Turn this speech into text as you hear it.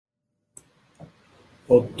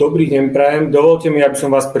Dobrý deň, prajem. Dovolte mi, aby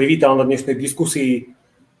som vás privítal na dnešnej diskusii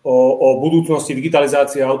o budúcnosti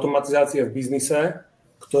digitalizácie a automatizácie v biznise,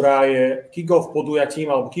 ktorá je kick-off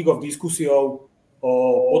podujatím alebo kick-off diskusiou o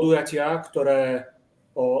podujatiach,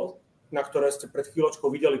 na ktoré ste pred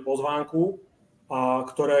chvíľočkou videli pozvánku a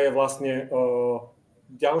ktoré je vlastne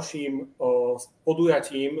ďalším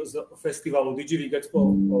podujatím z festivalu Digiweek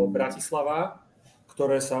Expo Bratislava,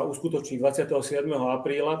 ktoré sa uskutoční 27.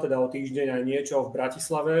 apríla, teda o týždeň aj niečo v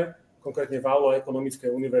Bratislave, konkrétne v aule Ekonomickej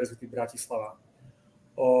univerzity Bratislava.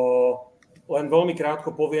 Len veľmi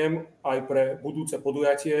krátko poviem aj pre budúce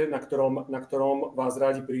podujatie, na ktorom vás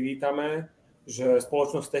radi privítame, že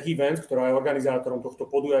spoločnosť Tech Events, ktorá je organizátorom tohto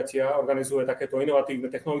podujatia, organizuje takéto inovatívne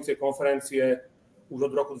technologické konferencie už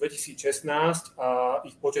od roku 2016 a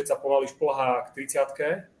ich počet sa pomaly šplhá k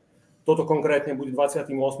 30. Toto konkrétne bude 28.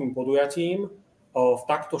 podujatím. V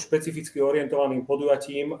takto špecificky orientovaným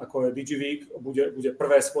podujatím, ako je Digiweek, bude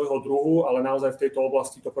prvé svojho druhu, ale naozaj v tejto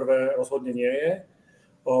oblasti to prvé rozhodne nie je.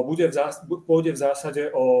 Pôjde v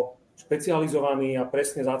zásade o špecializovaný a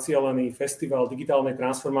presne zacielený festival digitálnej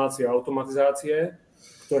transformácie a automatizácie,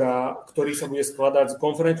 ktorý sa bude skladať z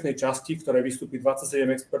konferenčnej časti, v ktorej vystúpi 27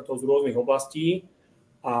 expertov z rôznych oblastí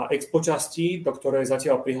a expo časti, do ktorej je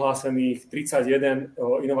zatiaľ prihlásených 31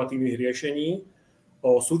 inovatívnych riešení.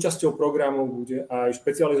 Súčasťou programu bude aj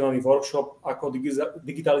špecializovaný workshop, ako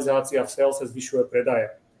digitalizácia v sales zvyšuje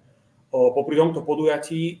predaje. Popri tomto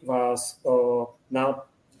podujatí vás na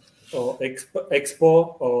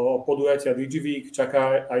Expo podujatia Digiweek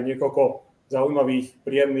čaká aj niekoľko zaujímavých,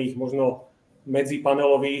 príjemných, možno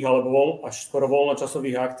medzipanelových alebo až skoro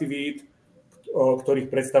voľnočasových aktivít, ktorých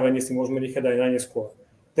predstavenie si môžeme nechať aj na neskôr.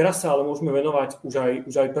 Teraz sa ale môžeme venovať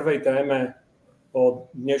už aj prvej téme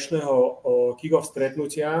dnešného kick-off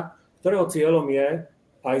stretnutia, ktorého cieľom je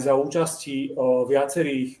aj za účasti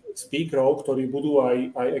viacerých speakerov, ktorí budú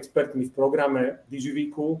aj expertmi v programe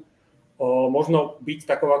Digiweeku, možno byť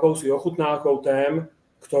takou akousi ochutnávkou tém,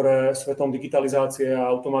 ktoré svetom digitalizácie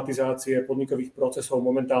a automatizácie podnikových procesov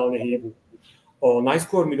momentálne hýbu.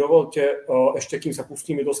 Najskôr mi dovolte, ešte kým sa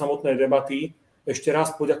pustíme do samotnej debaty, ešte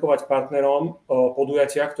raz poďakovať partnerom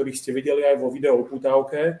podujatia, ktorých ste videli aj vo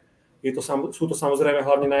videoupútavke. Sú to samozrejme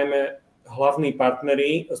najmä hlavní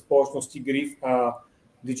partneri spoločnosti Griff a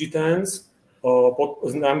Digitance,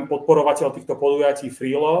 podporovateľ týchto podujatí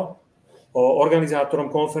Freelo. Organizátorom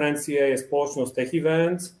konferencie je spoločnosť Tech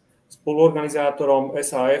Events, spoluorganizátorom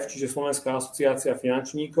SAF, čiže Slovenská asociácia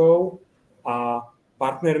finančníkov a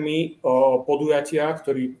partnermi podujatia,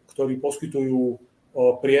 ktorí poskytujú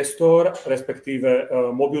priestor, respektíve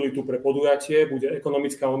mobilitu pre podujatie, bude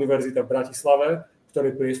Ekonomická univerzita v Bratislave, v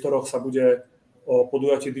ktorej priestoroch sa bude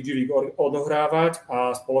podujatie Digiweek odohrávať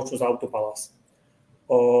a spoločnosť Autopalas.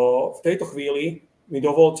 V tejto chvíli mi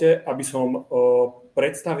dovolte, aby som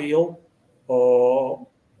predstavil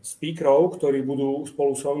speakerov, ktorí budú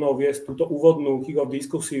spolu so mnou viesť túto úvodnú kick-off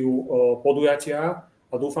diskusiu podujatia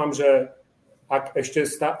a dúfam, že ak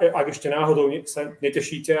ešte náhodou sa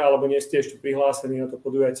netešíte alebo nie ste ešte prihlásení na to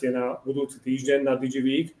podujatie na budúci týždeň na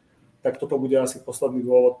Digiweek, tak toto bude asi posledný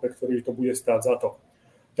dôvod, pre ktorý to bude stáť za to.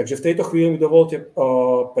 Takže v tejto chvíli mi dovolte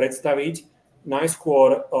predstaviť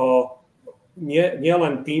najskôr nie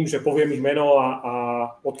len tým, že poviem ich meno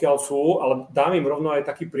a odkiaľ sú, ale dám im rovno aj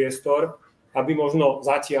taký priestor, aby možno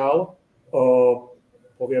zatiaľ,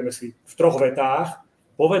 povieme si v 3 vetách,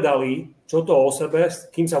 povedali, čo to o sebe,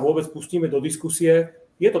 kým sa vôbec pustíme do diskusie.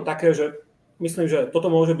 Je to také, že myslím, že toto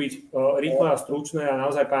môže byť rýchle a stručné a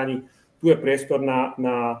naozaj páni, tu je priestor na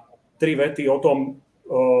 3 vety o tom,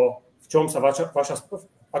 v čom sa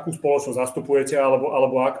akú spoločnosť zastupujete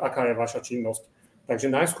alebo aká je vaša činnosť. Takže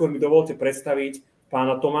najskôr mi dovolte predstaviť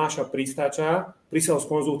pána Tomáša Pristáča, pre-sales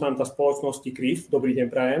konzultanta spoločnosti Griff. Dobrý deň,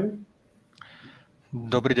 prajem.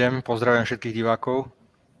 Dobrý deň, pozdravujem všetkých divákov.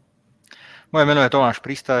 Moje meno je Tomáš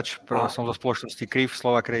Pristáč, som zo spoločnosti Griff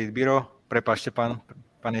Slova Credit Bureau. Prepáčte, pán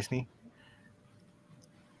Jesný.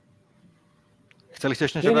 Chceli ste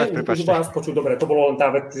ešte niečo povedať? Prepáčte. Vás počuť, dobre, to bolo len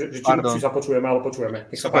tá vec, že či sa počujeme, ale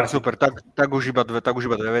počujeme. Super, tak už iba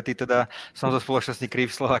dve vety teda. Som zo spoločnosti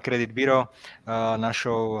Griff Slova Credit Bureau.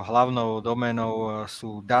 Našou hlavnou doménou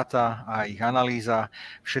sú data a ich analýza.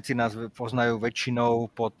 Všetci nás poznajú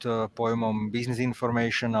väčšinou pod pojmom business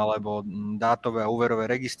information alebo dátové a úverové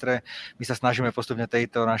registre. My sa snažíme postupne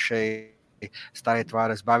tejto našej starej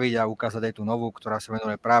tváre zbaviť a ukázať aj tú novú, ktorá sa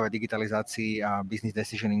venuje práve digitalizácii a business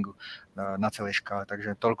decisioningu na celej škále.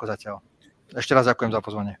 Takže toľko zatiaľ. Ešte raz ďakujem za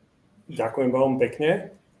pozvanie. Ďakujem veľmi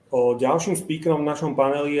pekne. Ďalším speakerom v našom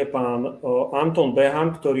paneli je pán Anton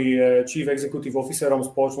Behan, ktorý je Chief Executive Officerom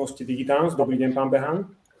spoločnosti Digitans. Dobrý deň, pán Behan.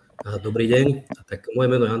 Dobrý deň. Tak moje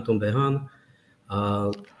meno je Anton Behan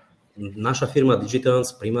A naša firma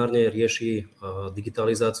Digitalance primárne rieši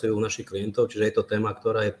digitalizáciu našich klientov, čiže je to téma,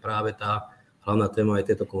 ktorá je práve tá hlavná téma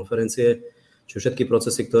aj tejto konferencie. Čiže všetky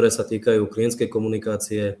procesy, ktoré sa týkajú klientskej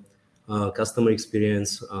komunikácie, customer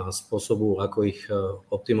experience a spôsobu, ako ich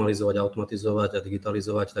optimalizovať, automatizovať a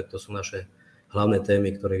digitalizovať, tak to sú naše hlavné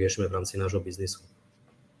témy, ktoré riešime v rámci nášho biznisu.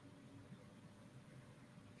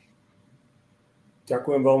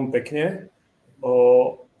 Ďakujem veľmi pekne.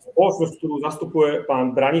 Spoločnosť, ktorú zastupuje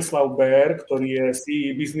pán Branislav Bér, ktorý je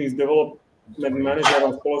CEO Business Development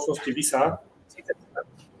Manažerom spoločnosti Visa.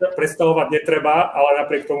 Predstavovať netreba, ale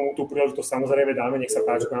napriek tomu tú príležitosť samozrejme dáme. Nech sa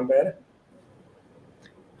páči, pán Bér.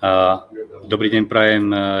 Dobrý deň, prajem.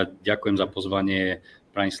 Ďakujem za pozvanie.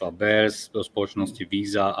 Branislav Bér z spoločnosti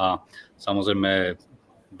Visa a samozrejme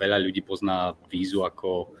veľa ľudí pozná Vízu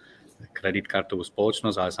ako kreditkartovú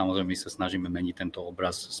spoločnosť, ale samozrejme my sa snažíme meniť tento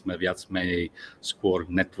obraz. Sme viac menej skôr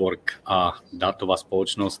network a dátová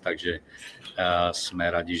spoločnosť, takže sme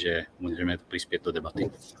radi, že môžeme prispieť do debaty.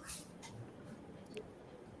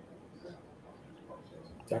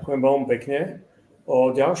 Ďakujem veľmi pekne.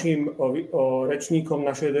 Ďalším rečníkom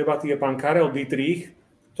našej debaty je pán Karel Dietrich,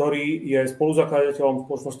 ktorý je spoluzakladateľom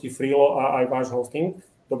spoločnosti Freelo a aj váš hosting.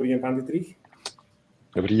 Dobrý deň, pán Dietrich.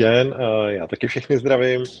 Dobrý den, já taky všechny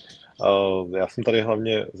zdravím. Já jsem tady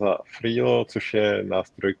hlavně za Freelo, což je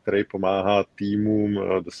nástroj, který pomáhá týmům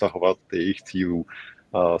dosahovat jejich cílů.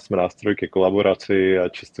 Jsme nástroj ke kolaboraci a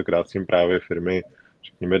častokrát s tím právě firmy,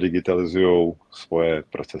 řekněme, digitalizují svoje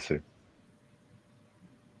procesy.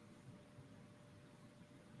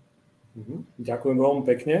 Ďakujem veľmi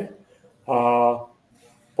pekne. A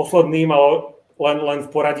posledným, ale len v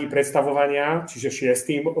poradí predstavovania, čiže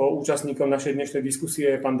 6. účastníkom našej dnešnej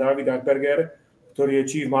diskusie je pán David Ackberger, ktorý je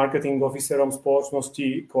Chief Marketing Officerom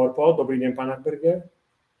spoločnosti Corpo. Dobrý deň, pán Ackberger.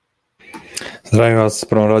 Zdravím vás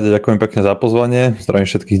v prvom rade, ďakujem pekne za pozvanie,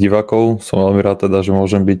 zdravím všetkých divákov. Som veľmi rád teda, že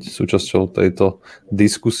môžem byť súčasťou tejto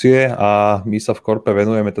diskusie a my sa v Corpe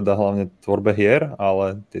venujeme teda hlavne tvorbe hier,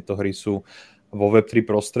 ale tieto hry sú vo Web3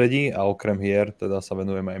 prostredí a okrem hier teda sa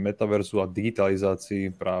venujeme aj metaverzu a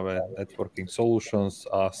digitalizácii práve networking solutions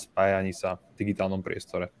a spájaní sa v digitálnom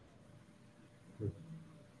priestore.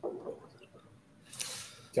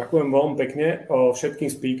 Ďakujem veľmi pekne všetkým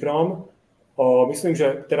speakerom. Myslím,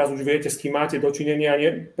 že teraz už viete, s kým máte dočinenia.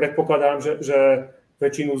 Predpokladám, že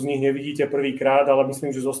väčšinu z nich nevidíte prvýkrát, ale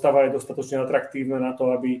myslím, že zostáva je dostatočne atraktívne na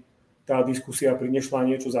to, aby tá diskusia priniesla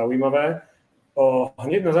niečo zaujímavé.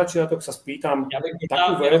 Hneď na začiatok sa spýtam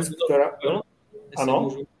takú vec, ktorá...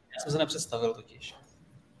 Áno? Ja som sa nepredstavil totiž.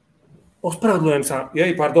 Ospravedlňujem sa.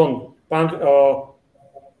 Pardon. Pán...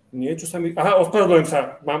 Niečo sa mi... ospravedlňujem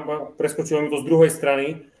sa. Preskočilo mi to z druhej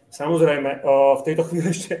strany. Samozrejme, v tejto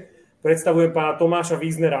chvíli ešte predstavujem pána Tomáša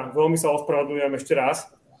Wiesnera. Veľmi sa ospravedlňujem ešte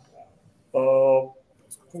raz.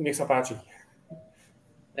 Nech sa páči.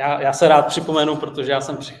 Já se rád připomenu, protože já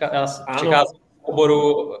přicházím z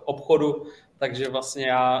oboru obchodu, takže vlastně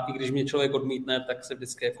já, i když mě člověk odmítne, tak se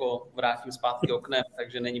vždycky jako vrátím zpátky oknem,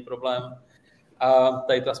 takže není problém. A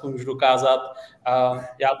tady to aspoň můžu dokázat.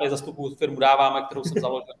 Já tady zastupuji firmu Dáváme, kterou jsem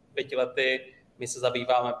založil 5 lety. My se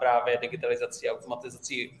zabýváme právě digitalizací a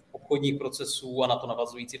automatizací obchodních procesů a na to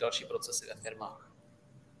navazující další procesy ve firmách.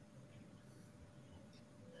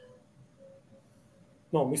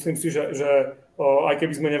 No, myslím si, že aj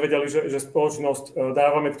keby sme nevedeli, že spoločnosť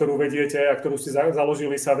Dávame, ktorú vediete a ktorú si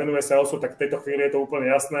založili, sa venuje salesu, tak v tejto chvíli je to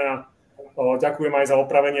úplne jasné a ďakujem aj za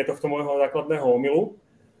opravenie tohto môjho základného omylu.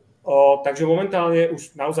 Takže momentálne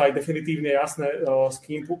už naozaj definitívne jasné, s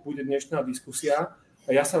kým bude dnešná diskusia.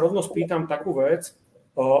 Ja sa rovno spýtam takú vec,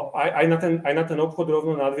 aj na ten obchod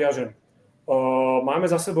rovno nadviažem.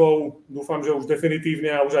 Máme za sebou, dúfam, že už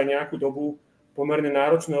definitívne a už aj nejakú dobu, pomerne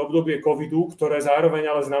náročné obdobie covidu, ktoré zároveň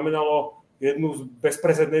ale znamenalo jednu z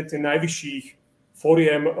bezprecedentne najvyšších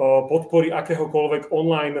foriem podpory akéhokoľvek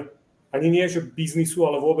online, ani nie že biznisu,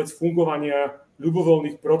 ale vôbec fungovania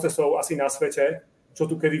ľubovoľných procesov asi na svete, čo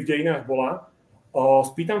tu kedy v dejinách bola.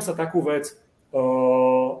 Spýtam sa takú vec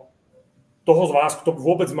toho z vás, kto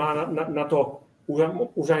vôbec má na to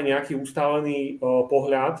už aj nejaký ustálený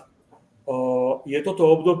pohľad. Je toto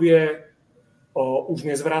obdobie už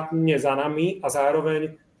nezvratne za nami a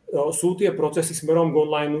zároveň sú tie procesy smerom k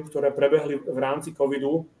online, ktoré prebehli v rámci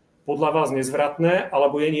covidu, podľa vás nezvratné,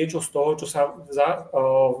 alebo je niečo z toho, čo sa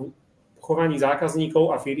v chovaní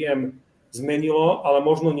zákazníkov a firiem zmenilo, ale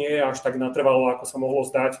možno nie je až tak natrvalo, ako sa mohlo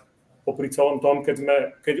zdať popri celom tom,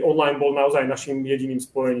 keď online bol naozaj našim jediným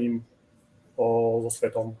spojením so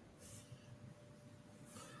svetom.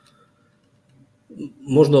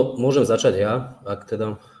 Možno môžem začať ja, ak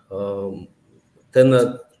teda ten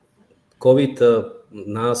COVID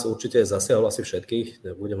nás určite zasiahol asi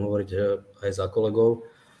všetkých, budem hovoriť aj za kolegov.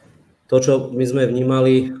 To, čo my sme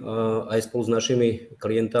vnímali aj spolu s našimi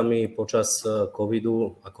klientami počas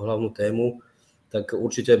covidu ako hlavnú tému, tak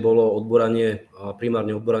určite bolo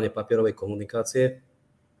primárne odbúranie papierovej komunikácie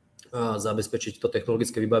a zabezpečiť to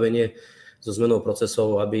technologické vybavenie so zmenou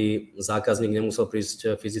procesov, aby zákazník nemusel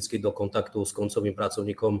prísť fyzicky do kontaktu s koncovým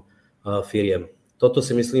pracovníkom firiem. Toto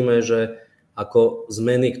si myslíme, že ako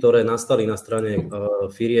zmeny, ktoré nastali na strane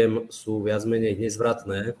firiem, sú viac menej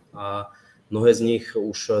nezvratné a mnohé z nich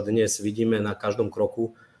už dnes vidíme na každom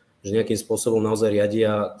kroku, že nejakým spôsobom naozaj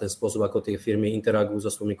riadia ten spôsob, ako tie firmy interagujú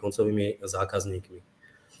so svojimi koncovými zákazníkmi.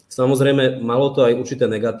 Samozrejme, malo to aj určité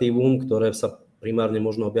negatívum, ktoré sa primárne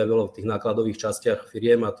možno objavilo v tých nákladových častiach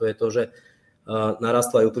firiem, a to je to, že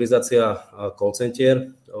narastla aj utilizácia call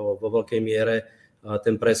centier vo veľkej miere.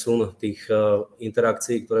 Ten presun tých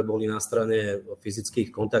interakcií, ktoré boli na strane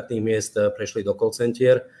fyzických kontaktných miest, prešli do call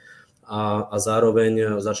centier a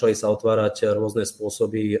zároveň začali sa otvárať rôzne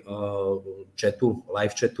spôsoby chatu,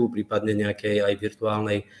 live chatu, prípadne nejakej aj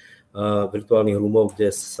virtuálnych roomov,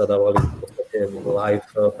 kde sa dávali v podstate live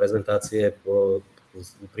prezentácie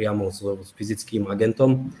priamo s fyzickým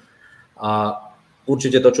agentom. A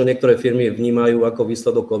určite to, čo niektoré firmy vnímajú ako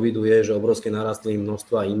výsledok covidu, je, že obrovské narastli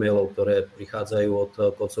množstva e-mailov, ktoré prichádzajú od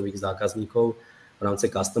koncových zákazníkov v rámci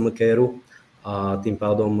customer careu a tým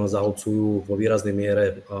pádom zahlcujú vo výraznej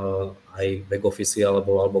miere aj back office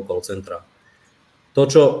alebo call centra. To,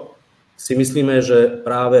 čo si myslíme, že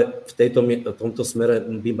práve v tomto smere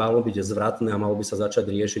by malo byť zvratné a malo by sa začať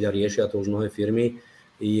riešiť a riešia to už mnohé firmy,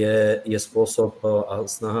 je spôsob a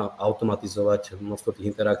snaha automatizovať množstvo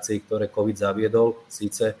tých interakcií, ktoré COVID zaviedol,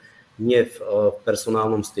 síce nie v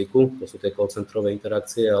personálnom styku, to sú tie call-centrové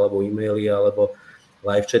interakcie, alebo e-maily, alebo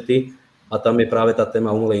live chaty, a tam je práve tá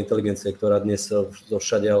téma umelej inteligencie, ktorá dnes zo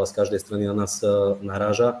všade, ale z každej strany na nás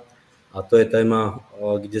naráža. A to je téma,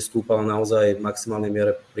 kde stúpala naozaj v maximálnej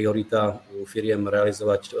miere priorita firiem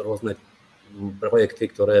realizovať rôzne projekty,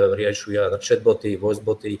 ktoré riešujú chatboty,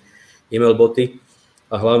 voiceboty, e-mail boty,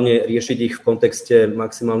 a hlavne riešiť ich v kontexte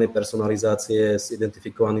maximálnej personalizácie s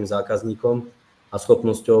identifikovaným zákazníkom a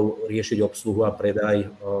schopnosťou riešiť obsluhu a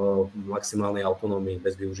predaj v maximálnej autonómii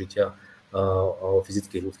bez využitia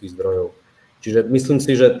fyzických ľudských zdrojov. Čiže myslím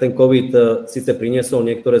si, že ten COVID síce priniesol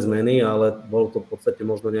niektoré zmeny, ale bol to v podstate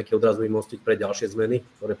možno nejaký odrazový mostík pre ďalšie zmeny,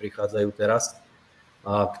 ktoré prichádzajú teraz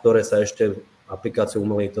a ktoré sa ešte aplikáciou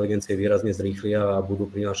umelej inteligencie výrazne zrýchlia a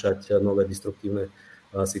budú prinášať nové destruktívne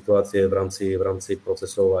situácie v rámci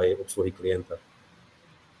procesov aj obsluhy klienta.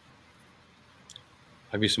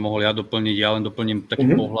 Ak by som mohol ja doplniť, ja len doplním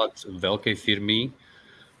taký pohľad veľkej firmy,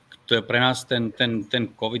 ktoré pre nás ten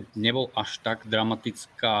COVID nebol až tak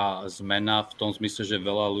dramatická zmena v tom zmysle, že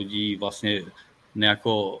veľa ľudí vlastne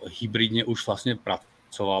nejako hybridne už vlastne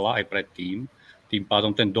pracovala aj predtým. Tým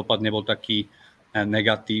pádom ten dopad nebol taký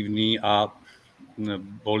negatívny a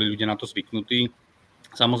boli ľudia na to zvyknutí.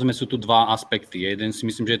 Samozrejme sú tu dva aspekty. Jeden si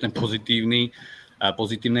myslím, že je ten pozitívny.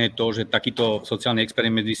 Pozitívne je to, že takýto sociálny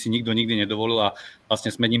experiment si nikto nikdy nedovolil a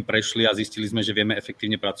vlastne sme ním prešli a zistili sme, že vieme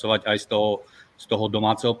efektívne pracovať aj z toho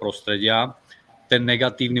domáceho prostredia. Ten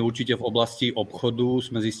negatívny určite v oblasti obchodu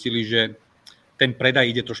sme zistili, že ten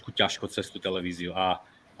predaj ide trošku ťažko cez tú televíziu a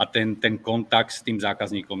ten kontakt s tým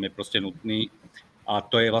zákazníkom je proste nutný. A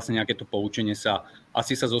to je vlastne nejaké to poučenie sa.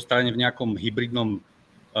 Asi sa zostane v nejakom hybridnom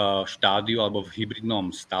štádiu alebo v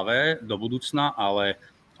hybridnom stave do budúcna, ale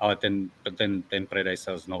ten predaj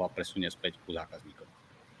sa znova presunie späť ku zákazníkom.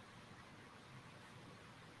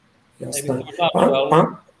 Jasné.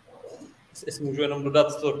 Jestli můžu jenom dodat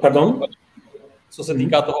to, co se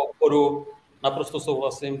týká toho obchodu, naprosto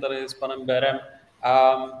souhlasím tady s panem Bérem,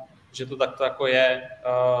 že to takto jako je.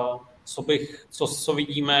 Co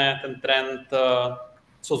vidíme, ten trend,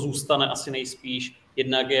 co zůstane asi nejspíš,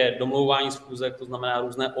 jednak je domlouvání schůzek, to znamená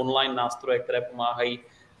různé online nástroje, které pomáhají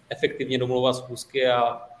efektivně domlouvat schůzky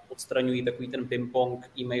a odstraňují takový ten ping-pong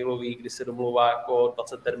e-mailový, kdy se domlouvá jako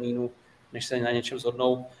 20 termínů, než se na něčem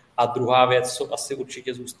shodnou. A druhá věc, co asi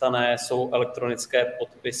určitě zůstane, jsou elektronické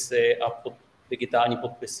podpisy a digitální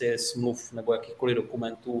podpisy smluv nebo jakýchkoliv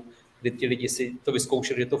dokumentů, kdy ti lidi si to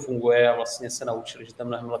vyzkoušeli, že to funguje a vlastně se naučili, že to je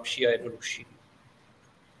mnohem lepší a jednodušší.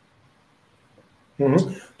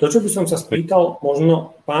 To, čo by som sa spýtal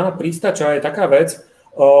možno pána Prístača, je taká vec,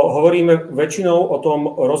 hovoríme väčšinou o tom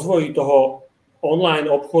rozvoji toho online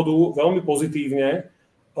obchodu veľmi pozitívne,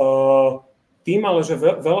 tým ale, že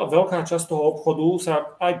veľká časť toho obchodu sa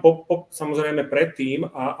aj samozrejme predtým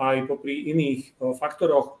a aj popri iných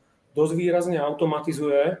faktoroch dosť výrazne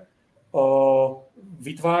automatizuje,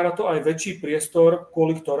 vytvára to aj väčší priestor,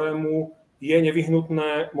 kvôli ktorému je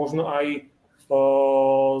nevyhnutné možno aj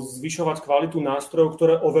zvyšovať kvalitu nástrojov,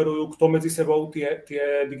 ktoré overujú, kto medzi sebou tie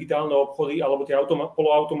digitálne obchody alebo tie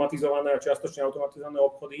poloautomatizované a čiastočne automatizované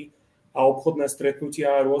obchody a obchodné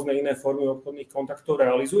stretnutia a rôzne iné formy obchodných kontaktov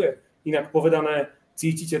realizuje. Inak povedané,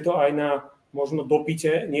 cítite to aj na možno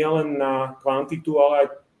dopyte, nielen na kvantitu, ale aj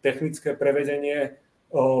technické prevedenie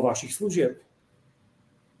vašich služieb.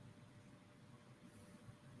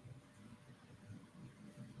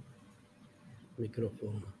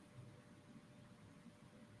 Mikrofón.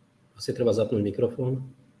 Asi treba zapnúť mikrofón.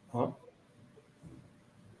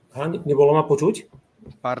 Nebolo ma počuť?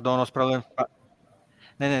 Pardon, ospravedlňujem.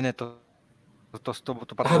 Ne, to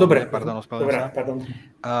dobre, pardon, ospravedlňujem sa. Pardon.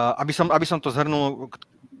 Aby som to zhrnul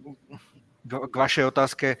k vašej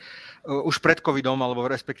otázke, už pred covidom, alebo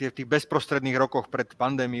respektíve v tých bezprostredných rokoch pred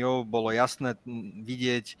pandémiou bolo jasné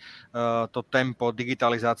vidieť to tempo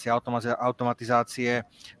digitalizácie, automatizácie.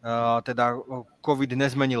 Teda covid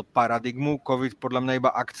nezmenil paradigmu, covid podľa mňa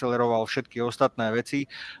iba akceleroval všetky ostatné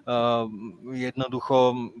veci. Jednoducho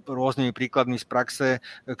rôznymi príkladmi z praxe,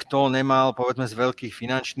 kto nemal povedzme z veľkých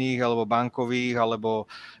finančných alebo bankových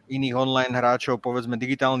alebo iných online hráčov povedzme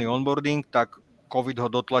digitálny onboarding, tak COVID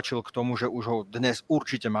ho dotlačil k tomu, že už ho dnes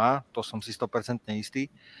určite má, to som si 100%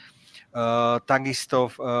 istý.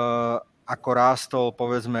 Takisto ako rástol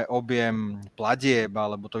povedzme objem platieb,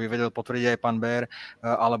 alebo to by vedel potvrdiť aj pán Bér,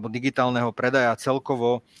 alebo digitálneho predaja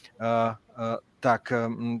celkovo, tak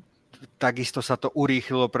takisto sa to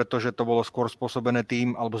urýchlilo, pretože to bolo skôr spôsobené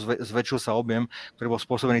tým, alebo zväčšil sa objem, ktorý bol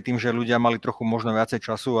spôsobený tým, že ľudia mali trochu možno viacej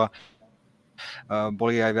času a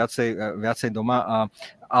boli aj viacej doma,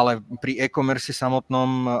 ale pri e-commerce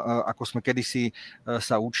samotnom, ako sme kedysi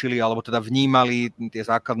sa učili, alebo teda vnímali tie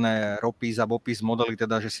základné ROPIS a BOPIS modely,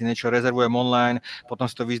 teda, že si niečo rezervujem online, potom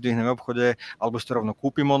si to vyzdvihnem v obchode, alebo si to rovno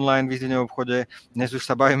kúpim online, vyzdvihnem v obchode. Dnes už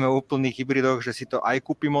sa bavíme o úplných hybridoch, že si to aj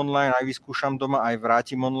kúpim online, aj vyskúšam doma, aj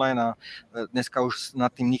vrátim online a dneska už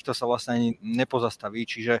nad tým nikto sa vlastne ani nepozastaví.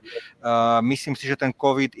 Čiže myslím si, že ten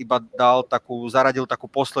COVID iba zaradil takú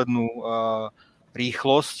poslednú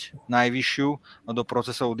rýchlosť najvyššiu do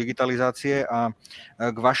procesov digitalizácie. A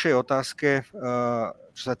k vašej otázke,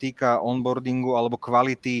 čo sa týka onboardingu alebo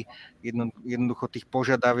kvality jednoducho tých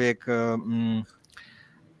požiadaviek,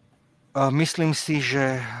 myslím si,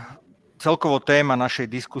 že celkovo téma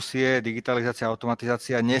našej diskusie, digitalizácia a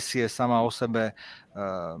automatizácia nesie sama o sebe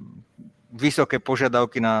vysoké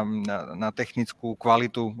požiadavky na technickú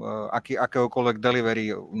kvalitu akéhokoľvek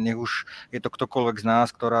delivery, nech už je to ktokoľvek z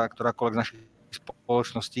nás, ktorákoľvek z našich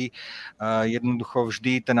spoločnosti. Jednoducho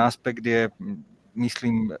vždy ten aspekt je,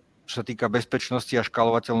 myslím, čo sa týka bezpečnosti a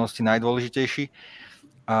škálovateľnosti najdôležitejší.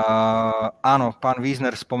 Áno, pán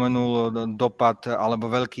Wiesner spomenul dopad alebo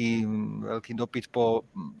veľký dopyt po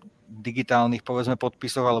digitálnych, povedzme,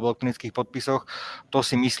 podpisoch alebo elektronických podpisoch. To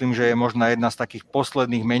si myslím, že je možno jedna z takých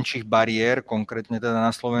posledných menších bariér, konkrétne teda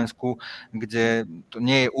na Slovensku, kde to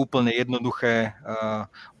nie je úplne jednoduché,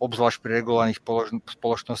 obzvlášť pri regulovaných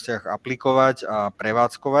spoločnostiach aplikovať a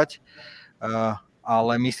prevádzkovať,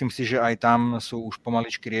 ale myslím si, že aj tam sú už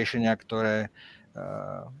pomaličky riešenia, ktoré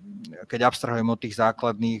keď abstrahujem od tých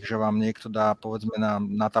základných, že vám niekto dá povedzme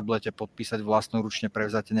na tablete podpísať vlastnoručne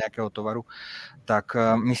prevzatie nejakého tovaru, tak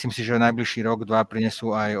myslím si, že najbližší rok, 2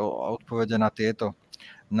 prinesú aj odpovede na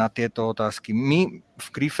tieto otázky. My v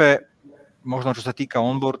Krife, možno čo sa týka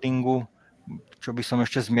onboardingu, čo by som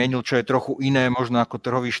ešte zmienil, čo je trochu iné možno ako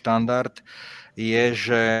trhový štandard, je,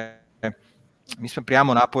 že my sme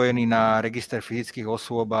priamo napojení na register fyzických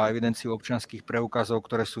osôb a evidenciu občianskych preukazov,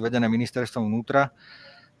 ktoré sú vedené ministerstvom vnútra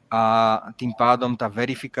a tým pádom tá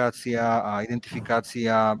verifikácia a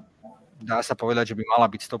identifikácia, dá sa povedať, že by mala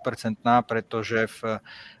byť 100%, pretože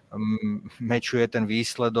mečuje ten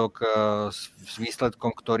výsledok s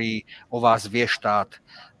výsledkom, ktorý o vás vie štát.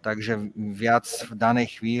 Takže viac v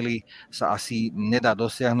danej chvíli sa asi nedá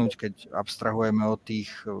dosiahnuť, keď abstrahujeme od tých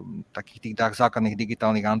takých základných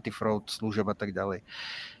digitálnych antifraud služieb a tak ďalej.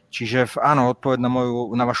 Čiže áno, odpoveď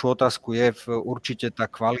na vašu otázku je určite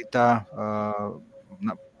tá kvalita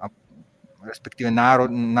respektíve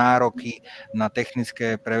nároky na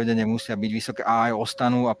technické prevedenie musia byť vysoké a aj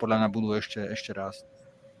ostanú a podľa mňa budú ešte rásť.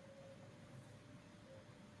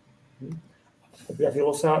 Objavilo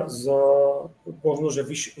sa s možno, že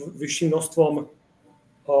vyšším množstvom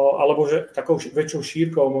alebo že takou väčšou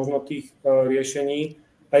šírkou možno tých riešení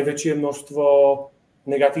aj väčšie množstvo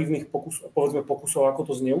negatívnych pokusov, ako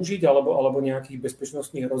to zneužiť alebo nejakých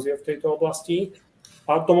bezpečnostných hrozieb v tejto oblasti.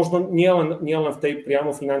 A to možno nie len v tej priamo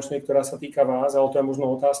finančnej, ktorá sa týka vás, ale to je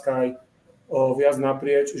možno otázka aj viac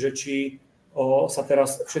naprieč, že či sa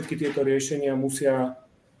teraz všetky tieto riešenia musia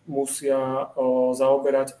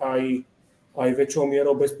zaoberať aj aj väčšou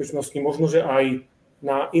mierou bezpečnosti, možno, že aj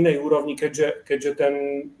na inej úrovni, keďže ten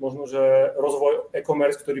možno, že rozvoj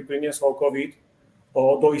e-commerce, ktorý priniesol COVID,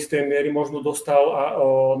 do istej miery možno dostal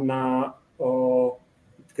na,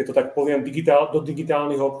 keď to tak poviem, do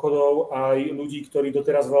digitálnych obchodov aj ľudí, ktorí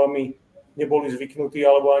doteraz veľmi neboli zvyknutí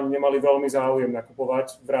alebo ani nemali veľmi záujem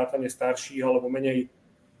nakupovať, vrátane starších alebo menej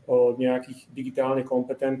nejakých digitálne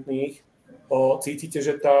kompetentných. Cítite,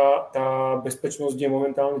 že tá bezpečnosť je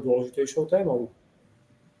momentálně důležitějšou témou?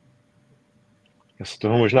 Já se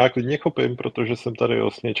toho možná klidně chopím, protože jsem tady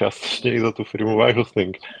vlastně částečně i za tu firmu váš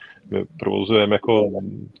hosting. My provozujeme jako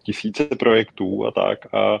tisíce projektů a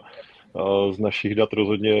tak a z našich dat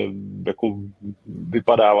rozhodně jako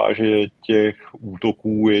vypadává, že těch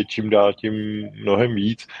útoků je čím dál tím mnohem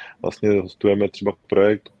víc. Vlastně hostujeme třeba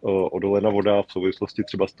projekt Odolena voda v souvislosti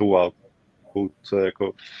třeba s tou válkou, co je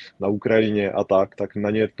jako na Ukrajině a tak na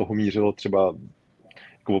ně toho mířilo třeba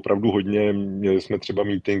jako opravdu hodně. Měli jsme třeba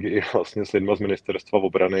meetingy i vlastně s lidma z ministerstva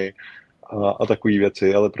obrany a takové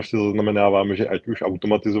věci, ale prostě zaznamenáváme, že ať už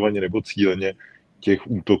automatizovaně nebo cíleně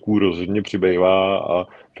těch útoků rozhodně přibývá a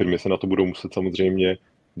firmy se na to budou muset samozřejmě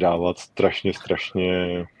dávat strašně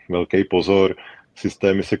velký pozor.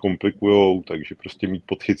 Systémy se komplikujou, takže prostě mít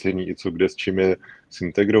podchycený i co kde s čím je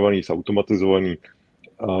zintegrovaný, zautomatizovaný.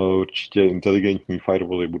 A určitě inteligentní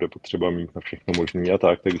firewally bude potřeba mít na všechno možné a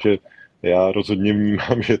tak, takže já rozhodně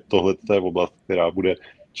vnímám, že tohle je oblast, která bude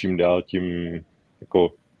čím dál tím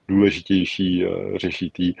jako důležitější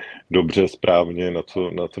řešit jí dobře, správně,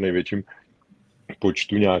 na co největším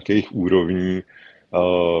počtu nějakých úrovní.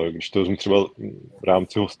 Když to vezmu třeba v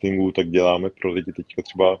rámci hostingu, tak děláme pro lidi teďka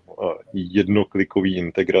třeba jednoklikový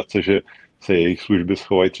integrace, že se jejich služby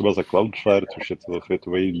schovají třeba za Cloudflare, což je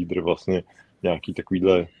celosvětový lídr vlastně nějaký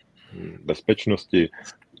takovýhle bezpečnosti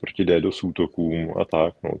proti DDoS útokům a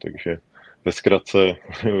tak, no, takže ve zkratce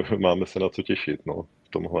máme se na co těšit, no, v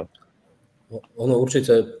tomhle. Ono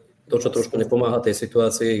určite to, čo trošku nepomáha tej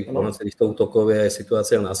situácii, ohľadne týchto útokov je aj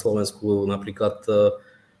situácia na Slovensku, napríklad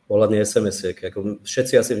ohľadne SMS-iek.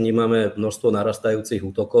 Všetci asi vnímame množstvo narastajúcich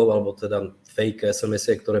útokov, alebo teda fake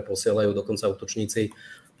SMS-iek, ktoré posielajú dokonca útočníci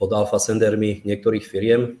pod alfa sendermi niektorých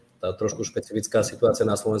firiem. Tá trošku špecifická situácia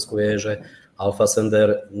na Slovensku je, že alfa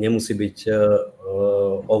sender nemusí byť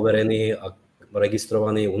overený a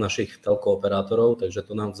registrovaný u našich telkooperátorov, takže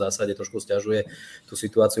to nám v zásade trošku sťažuje tú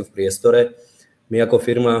situáciu v priestore. My ako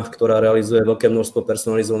firma, ktorá realizuje veľké množstvo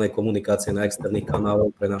personalizovanej komunikácie na externých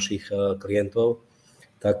kanáloch pre našich klientov,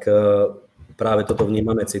 tak práve toto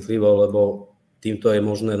vnímame citlivo, lebo týmto je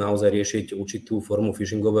možné naozaj riešiť určitú formu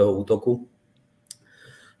phishingového útoku.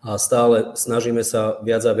 A stále snažíme sa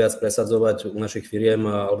viac a viac presadzovať u našich firiem,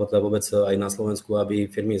 alebo teda vôbec aj na Slovensku, aby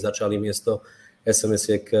firmy začali miesto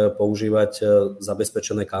SMS-iek používať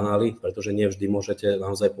zabezpečené kanály, pretože nie vždy môžete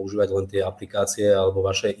naozaj používať len tie aplikácie alebo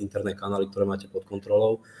vaše interné kanály, ktoré máte pod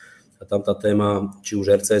kontrolou. A tam tá téma, či už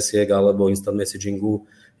RCS-iek alebo instant messagingu,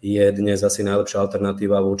 je dnes asi najlepšia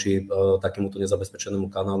alternatíva voči takémuto nezabezpečenému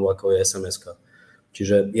kanálu, ako je SMS-ka.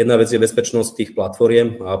 Čiže jedna vec je bezpečnosť tých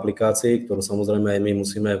platformiem a aplikácií, ktorú samozrejme aj my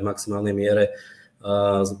musíme v maximálnej miere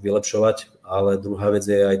vylepšovať, ale druhá vec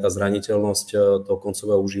je aj tá zraniteľnosť toho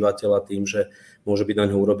koncového užívateľa tým, že môže byť na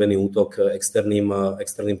ňo urobený útok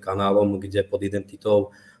externým kanálom, kde pod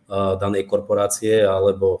identitou danej korporácie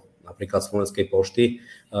alebo napríklad Slovenskej pošty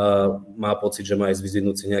má pocit, že má aj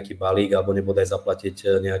zvyzvidnúť si nejaký balík alebo nebodaj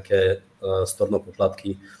zaplatiť nejaké storno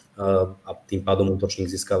poplatky a tým pádom útočník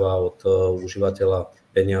získava od užívateľa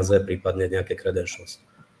peniaze, prípadne nejaké credentials.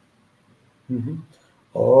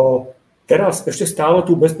 Teraz ešte stále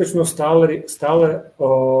tú bezpečnosť stále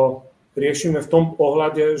riešime v tom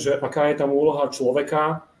pohľade, že aká je tam úloha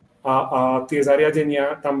človeka a tie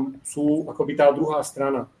zariadenia tam sú akoby tá druhá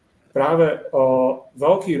strana. Práve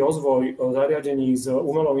veľký rozvoj zariadení s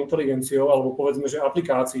umelou inteligenciou, alebo povedzme, že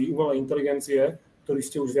aplikácií umelej inteligencie, ktorý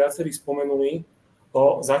ste už viacerí spomenuli,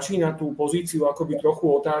 začína tú pozíciu akoby trochu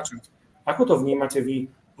otáčať. Ako to vnímate vy?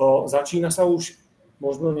 Začína sa už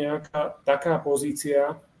možno nejaká taká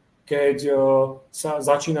pozícia, keď sa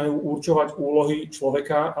začínajú určovať úlohy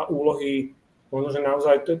človeka a úlohy možno, že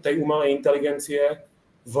naozaj tej umelej inteligencie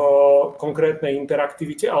v konkrétnej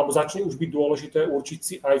interaktivite, alebo začne už byť dôležité určiť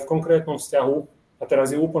si aj v konkrétnom vzťahu, a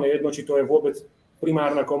teraz je úplne jedno, či to je vôbec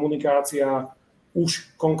primárna komunikácia,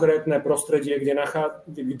 už konkrétne prostredie,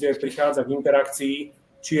 kde prichádza k interakcii,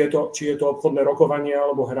 či je to obchodné rokovanie,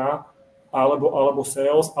 alebo hra, alebo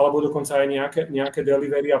sales, alebo dokonca aj nejaké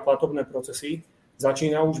delivery a platobné procesy.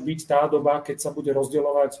 Začína už byť tá doba, keď sa bude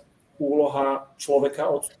rozdeľovať úloha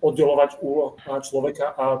človeka, oddelovať úloha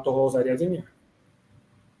človeka a toho zariadenia?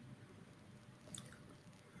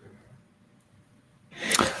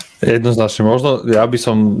 Jednoznačne, možno ja by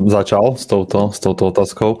som začal s touto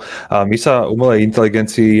otázkou. A my sa umelej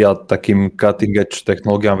inteligencii a takým cutting edge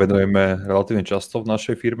technológiám venujeme relatívne často v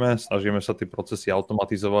našej firme. Snažíme sa tie procesy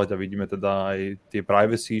automatizovať a vidíme teda aj tie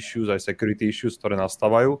privacy issues, aj security issues, ktoré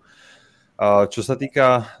nastávajú. A čo sa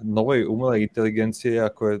týka novej umelej inteligencie,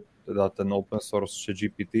 ako je teda ten open source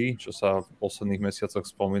ChatGPT, čo sa v posledných mesiacoch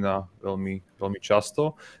spomína veľmi, veľmi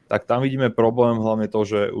často, tak tam vidíme problém hlavne to,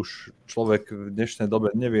 že už človek v dnešnej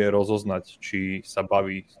dobe nevie rozoznať, či sa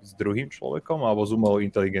baví s druhým človekom alebo s umelou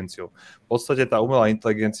inteligenciou. V podstate tá umelá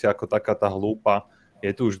inteligencia ako taká tá hlúpa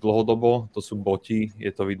je tu už dlhodobo, to sú boti,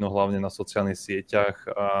 je to vidno hlavne na sociálnych sieťach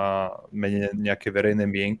a menej nejaké verejné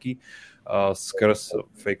mienky skrz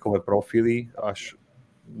fejkové profily, až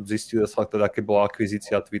zistili sa teda, aké bola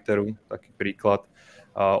akvizícia Twitteru, taký príklad.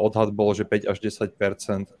 Odhad bol, že 5 až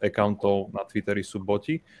 10% accountov na Twitteri sú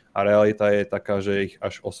boti a realita je taká, že ich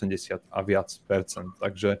až 80 a viac percent.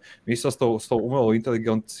 Takže my sa s tou umelou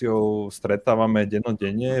inteligenciou stretávame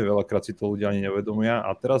dennodenne, veľakrát si to ľudia ani nevedomia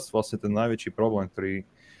a teraz vlastne ten najväčší problém,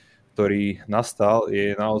 ktorý nastal,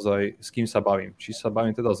 je naozaj, s kým sa bavím. Či sa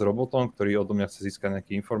bavím teda s robotom, ktorý odo mňa chce získať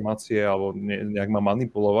nejaké informácie alebo nejak ma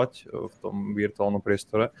manipulovať v tom virtuálnom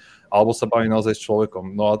priestore, alebo sa bavím naozaj s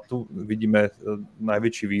človekom. No a tu vidíme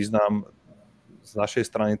najväčší význam z našej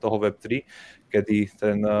strany toho Web3, kedy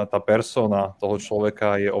tá persona toho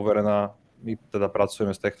človeka je overená. My teda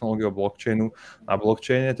pracujeme s technológiou blockchainu. Na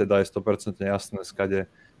blockchaine teda je 100% jasné, skade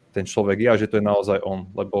ten človek je a že to je naozaj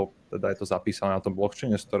on, lebo teda je to zapísané na tom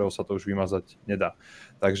blockchaine, z ktorého sa to už vymazať nedá.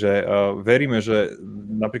 Takže veríme, že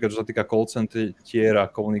napríklad, čo sa týka call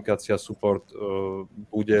centiera, komunikácia, support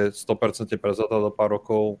bude 100% prevzatá do pár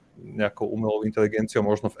rokov nejakou umelou inteligenciou,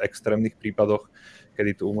 možno v extrémnych prípadoch,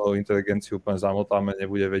 kedy tú umelú inteligenciu úplne zamotáme,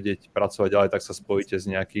 nebude vedieť pracovať ďalej, tak sa spojíte s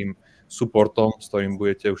nejakým supportom, s ktorým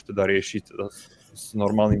budete už teda riešiť s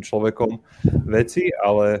normálnym človekom veci,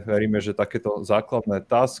 ale veríme, že takéto základné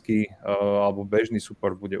tasky alebo bežný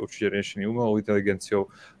support bude určite riešený umelou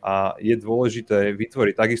inteligenciou a je dôležité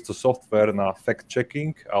vytvoriť takisto software na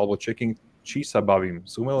fact-checking alebo checking, či sa bavím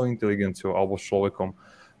s umelou inteligenciou alebo s človekom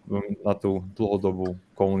na tú dlhodobú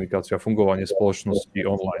komunikáciu a fungovanie spoločnosti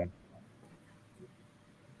online.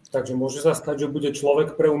 Takže môže sa stať, že bude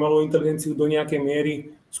človek pre umelú inteligenciu do nejakej miery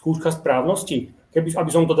skúška správnosti?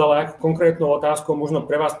 Aby som to dal ako konkrétnu otázku, možno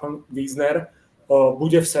pre vás, pán Wiesner,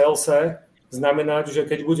 bude v salese znamenať, že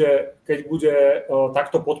keď bude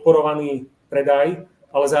takto podporovaný predaj,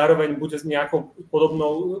 ale zároveň bude nejakou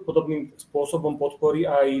podobným spôsobom podpory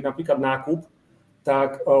aj napríklad nákup,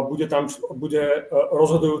 tak bude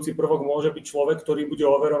rozhodujúci prvok môže byť človek, ktorý bude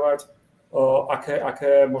overovať,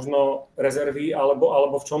 aké možno rezervy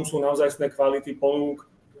alebo v čom sú naozajstné kvality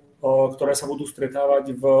ponúk, ktoré sa budú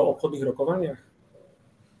stretávať v obchodných rokovaniach?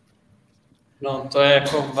 No, to je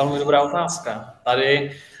jako velmi dobrá otázka.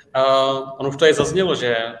 Tady, ono už tady zaznělo,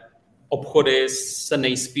 že obchody se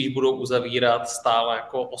nejspíš budou uzavírat stále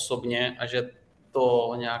jako osobně a že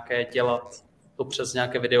to nějaké dělat to přes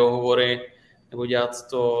nějaké videohovory nebo dělat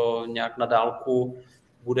to nějak na dálku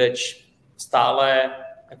bude stále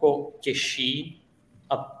jako těžší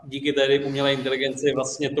a díky tedy umělé inteligenci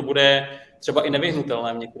vlastně to bude třeba i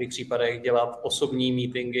nevyhnutelné v některých případech dělat osobní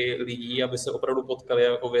meetingy lidí, aby se opravdu potkali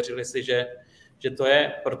a ověřili si, že to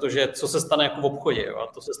je, protože co se stane jako v obchodě, jo? A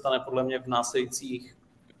to se stane podle mě v následujících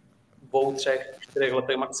 2, 3, 4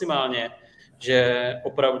 letech maximálně, že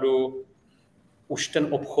opravdu už ten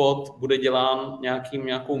obchod bude dělán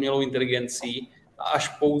nějakou umělou inteligencí a až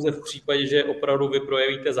pouze v případě, že opravdu vy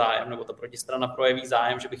projevíte zájem, nebo ta protistrana projeví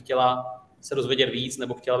zájem, že by chtěla se dozvědět víc,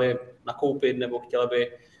 nebo chtěla by nakoupit, nebo chtěla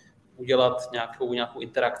by udělat nějakou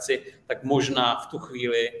interakci, tak možná v tu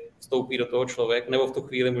chvíli vstoupí do toho člověk, nebo v tu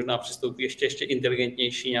chvíli možná přistoupí ještě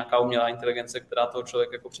inteligentnější nějaká umělá inteligence, která toho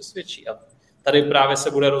člověka jako přesvědčí. A tady právě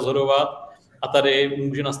se bude rozhodovat a tady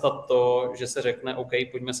může nastat to, že se řekne, OK,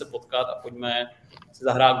 pojďme se potkat a pojďme si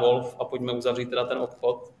zahrát golf a pojďme uzavřít teda ten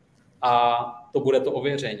obchod a to bude to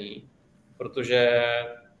ověření, protože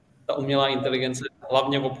ta umělá inteligence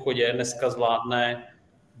hlavně v obchodě dneska zvládne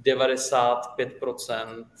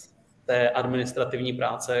 95% té administrativní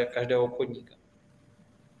práce každého obchodníka.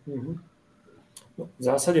 V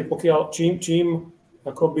zásade, čím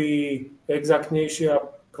akoby exaktnejšie a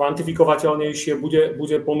kvantifikovateľnejšie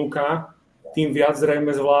bude ponuka, tým viac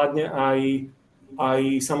zrejme zvládne aj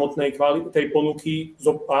samotnej tej ponuky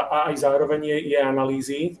a aj zároveň jej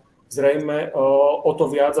analýzy. Zrejme o to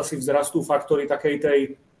viac asi vzrastú faktory takej tej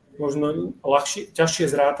možno ťažšie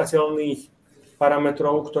zrátateľných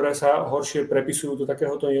parametrov, ktoré sa horšie prepisujú do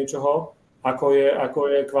takéhoto niečoho, ako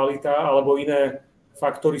je kvalita alebo iné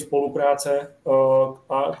faktory spolupráce,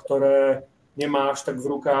 ktoré nemáš tak v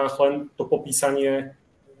rukách len to popísanie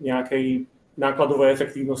nejakej nákladovej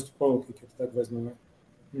efektívnosti ponuky, keď tak vezmeme.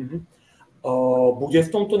 Bude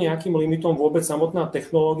v tomto nejakým limitom vôbec samotná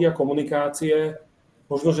technológia komunikácie,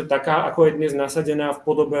 možno, že taká, ako je dnes nasadená v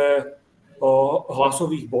podobe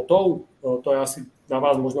hlasových botov? To je asi na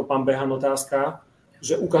vás možno, pán Behan, otázka,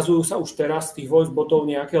 že ukazujú sa už teraz z tých voice botov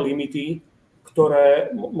nejaké limity, ktoré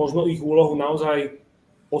možno ich úlohu naozaj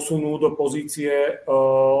posunú do pozície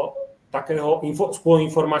takého skôr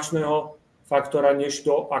informačného faktora, než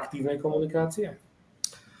do aktívnej komunikácie?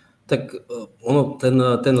 Tak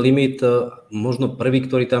ten limit, možno prvý,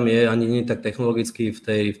 ktorý tam je, ani nie tak technologicky v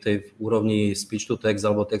tej úrovni speech to text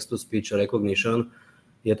alebo text to speech recognition.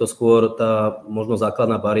 Je to skôr tá možno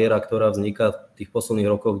základná bariéra, ktorá vzniká v tých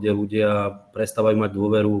posledných rokoch, kde ľudia prestávajú mať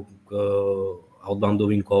dôveru k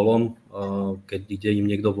outboundovým callom, kde im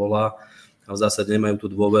niekto volá a v zásade nemajú tú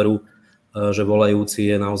dôveru, že volajúci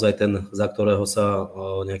je naozaj ten, za ktorého sa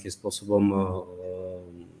nejakým spôsobom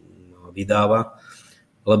vydáva.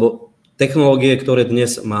 Lebo technológie, ktoré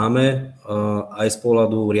dnes máme, aj z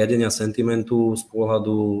pohľadu riadenia sentimentu, z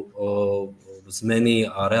pohľadu zmeny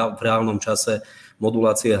a v reálnom čase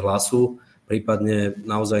modulácie hlasu, prípadne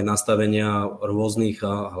naozaj nastavenia rôznych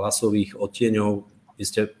hlasových odtieňov. Vy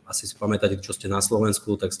ste asi si pamätáte, čo ste na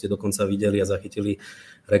Slovensku, tak ste dokonca videli a zachytili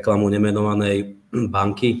reklamu nemenovanej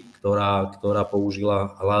banky, ktorá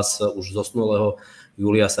použila hlas už zosnulého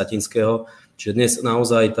Julia Satinského. Čiže dnes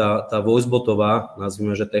naozaj tá voicebotová,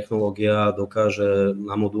 nazvime, že technológia dokáže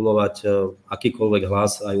namodulovať akýkoľvek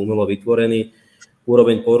hlas, aj umelo vytvorený.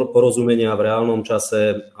 Úroveň porozumenia v reálnom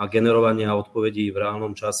čase a generovania odpovedí v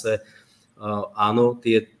reálnom čase. Áno,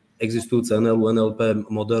 tie existujúce NLU, NLP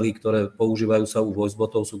modely, ktoré používajú sa u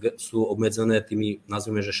voicebotov, sú obmedzené tými,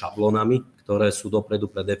 nazvime, že šablónami, ktoré sú dopredu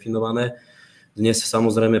predefinované. Dnes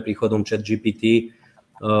samozrejme príchodom ChatGPT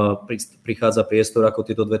prichádza priestor, ako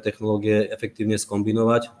tieto dve technológie efektívne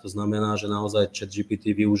skombinovať. To znamená, že naozaj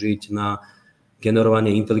ChatGPT využiť na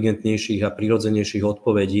generovanie inteligentnejších a prirodzenejších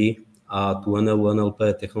odpovedí a tú NLU,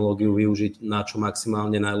 NLP technológiu využiť na čo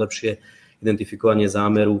maximálne najlepšie identifikovanie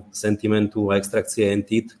zámeru, sentimentu a extrakcie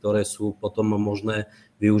entit, ktoré sú potom možné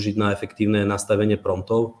využiť na efektívne nastavenie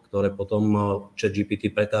promptov, ktoré potom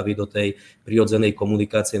ChatGPT pretaví do tej prirodzenej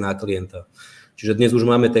komunikácie na klienta. Čiže dnes už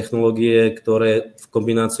máme technológie, ktoré v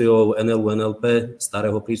kombináciou NLU, NLP,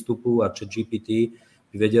 starého prístupu a ChatGPT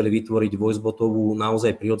by vedeli vytvoriť voicebotovú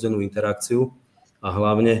naozaj prirodzenú interakciu a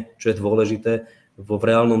hlavne, čo je dôležité, v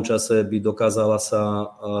reálnom čase by dokázala sa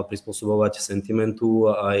prispôsobovať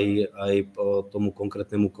sentimentu aj tomu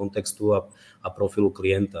konkrétnemu kontextu a profilu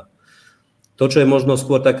klienta. To, čo je možno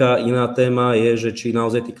skôr taká iná téma, je, že či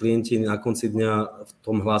naozaj tí klienti na konci dňa v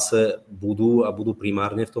tom hlase budú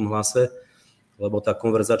primárne v tom hlase, lebo tá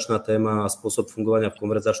konverzačná téma a spôsob fungovania v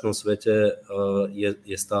konverzačnom svete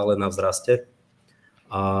je stále na vzraste.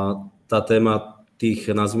 A tá téma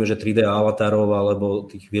tých, nazvime, že 3D avatarov alebo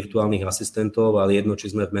tých virtuálnych asistentov, ale jedno,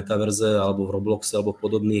 či sme v metaverze alebo v Robloxe alebo v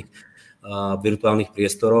podobných virtuálnych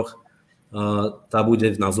priestoroch, tá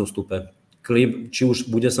bude na vzostupe. Či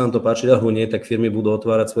už bude sa nám to páčiť alebo nie, tak firmy budú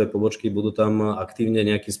otvárať svoje pobočky, budú tam aktívne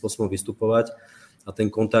nejakým spôsobom vystupovať a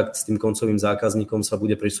ten kontakt s tým koncovým zákazníkom sa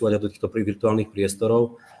bude prisúvať do týchto virtuálnych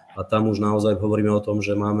priestorov a tam už naozaj hovoríme o tom,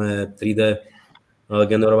 že máme 3D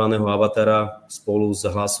generovaného avatara spolu s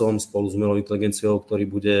hlasom, spolu s umelou inteligenciou, ktorý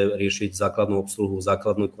bude riešiť základnú obsluhu,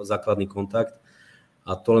 základný kontakt.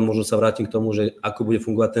 A to len možno sa vrátim k tomu, že ako bude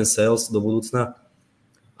fungovať ten sales do budúcna.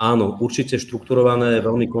 Áno, určite štrukturované,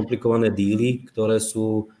 veľmi komplikované díly, ktoré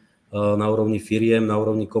sú na úrovni firiem, na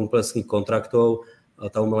úrovni komplexných kontraktov.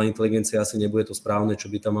 Tá umelá inteligencia asi nebude to správne, čo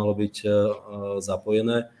by tam malo byť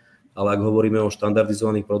zapojené. Ale ak hovoríme o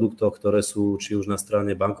štandardizovaných produktoch, ktoré sú či už na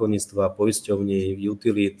strane bankovníctva, poisťovní,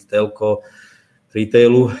 utilít, telko,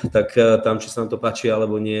 retailu, tak tam, či sa nám to páči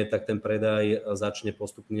alebo nie, tak ten predaj začne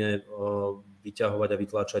postupne vyťahovať a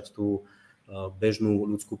vytlačať tú bežnú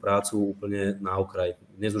ľudskú prácu úplne na okraj.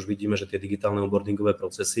 Dnes už vidíme, že tie digitálne onboardingové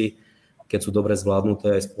procesy, keď sú dobre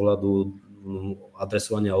zvládnuté aj z pohľadu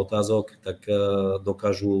adresovania otázok, tak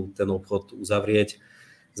dokážu ten obchod uzavrieť,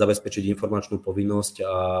 zabezpečiť informačnú povinnosť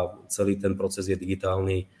a celý ten proces je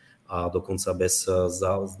digitálny a dokonca bez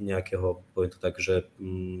nejakého, poviem to tak, že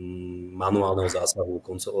manuálneho zásahu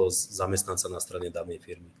zamestnanca na strane danej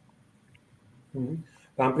firmy.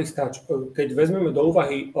 Pán Pristáč, keď vezmeme do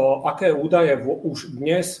úvahy, aké údaje už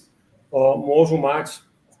dnes môžu mať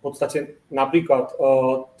v podstate napríklad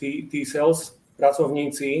tí sales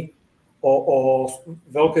pracovníci o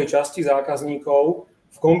veľkej časti zákazníkov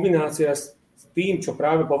v kombinácii s tým, čo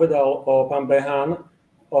práve povedal pán Behan,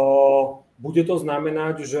 bude to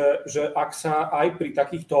znamenať, že ak sa aj pri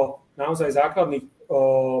takýchto naozaj základných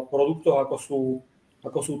produktoch,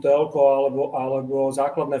 ako sú telko alebo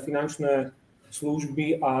základné finančné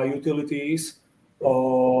služby a utilities,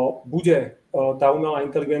 bude tá umelá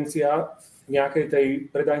inteligencia v nejakej tej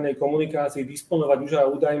predajnej komunikácii disponovať už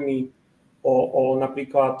aj údajmi o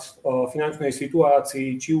napríklad finančnej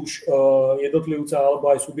situácii, či už jednotlivca alebo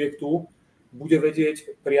aj subjektu, bude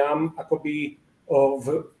vedieť priam akoby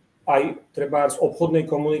aj trebárs v obchodnej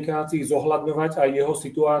komunikácii zohľadňovať aj jeho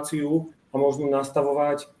situáciu a možno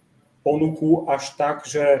nastavovať ponuku až tak,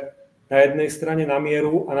 že na jednej strane na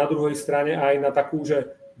mieru a na druhej strane aj na takú,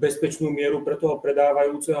 že bezpečnú mieru pre toho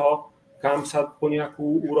predávajúceho, kam sa po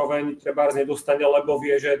nejakú úroveň trebárs nedostane, lebo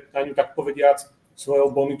vie, že na ňu tak povediac svojou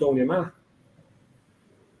bonitou nemá?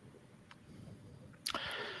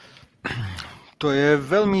 To je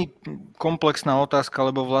veľmi komplexná otázka,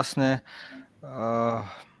 lebo vlastne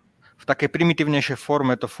v takej primitívnejšej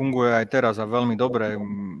forme to funguje aj teraz a veľmi dobre.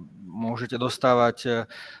 Môžete dostávať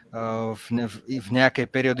v nejakej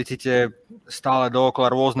periodicite stále dookola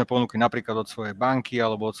rôzne ponuky, napríklad od svojej banky,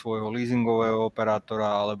 alebo od svojho leasingového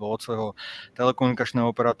operátora, alebo od svojho telekomunikačného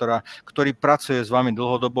operátora, ktorý pracuje s vami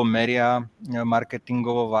dlhodobo, meria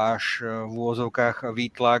marketingovo váš v úvozovkách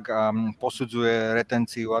výtlak a posudzuje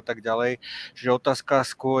retenciu a tak ďalej. Čiže otázka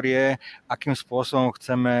skôr je, akým spôsobom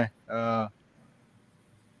chceme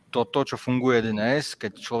toto, čo funguje dnes,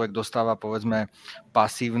 keď človek dostáva, povedzme,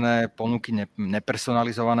 pasívne ponuky,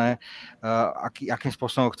 nepersonalizované, akým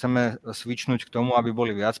spôsobom chceme switchnúť k tomu, aby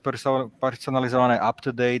boli viac personalizované,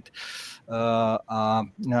 up-to-date a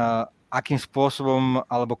akým spôsobom,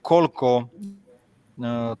 alebo koľko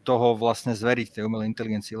toho vlastne zveriť tej umelej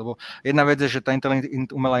inteligencii. Lebo jedna vec je, že tá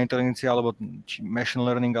umelá inteligencia alebo či machine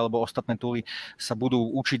learning alebo ostatné tooly sa budú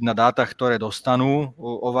učiť na dátach, ktoré dostanú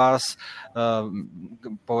o vás,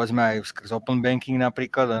 povedzme aj skrz open banking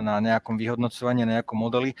napríklad, na nejakom vyhodnocovaní, na nejakom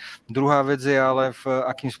modeli. Druhá vec je ale,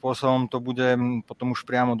 akým spôsobom to bude potom už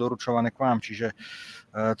priamo doručované k vám. Čiže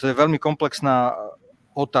to je veľmi komplexná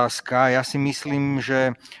otázka. Ja si myslím,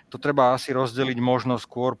 že to treba asi rozdeliť možno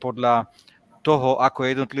skôr podľa toho, ako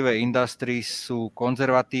jednotlivé industrie sú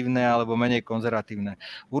konzervatívne alebo menej konzervatívne.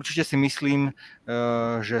 Určite si myslím,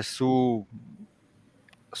 že sú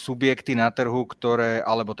subjekty na trhu,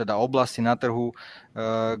 alebo teda oblasti na trhu,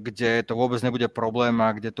 kde to vôbec nebude problém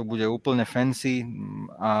a kde to bude úplne fancy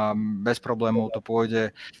a bez problémov to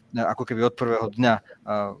pôjde ako keby od prvého dňa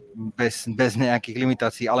bez nejakých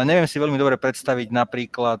limitácií. Ale neviem si veľmi dobre predstaviť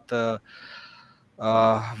napríklad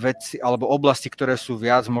veci alebo oblasti, ktoré sú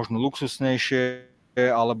viac možno luxusnejšie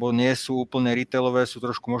alebo nie sú úplne retailové, sú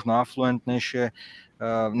trošku možno afluentnejšie.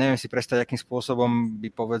 Neviem si predstaviť, akým spôsobom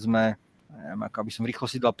by, povedzme, ako by som rýchlo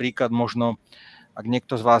si dal príklad, možno ak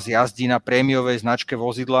niekto z vás jazdí na prémiovej značke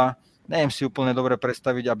vozidla, neviem si úplne dobre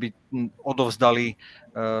predstaviť, aby odovzdali,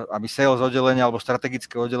 aby sales oddelenie alebo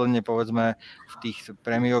strategické oddelenie, povedzme, v tých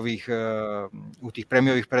u tých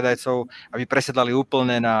prémiových predajcov, aby presedali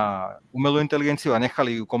úplne na umelú inteligenciu a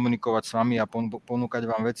nechali ju komunikovať s vami a ponúkať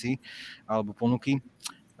vám veci alebo ponuky.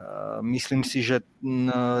 Myslím si, že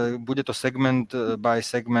bude to segment by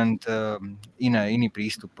segment iný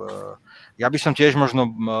prístup. Ja by som tiež možno,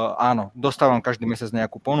 áno, dostávam každý mesiac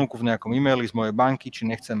nejakú ponuku v nejakom e-maili z mojej banky, či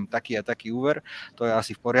nechcem taký a taký úver, to je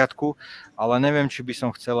asi v poriadku, ale neviem, či by som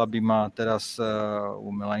chcel, aby ma teraz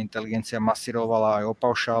umelá inteligencia masírovala aj o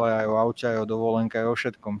paušále, aj o aute, aj o dovolenke, aj o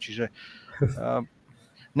všetkom. Čiže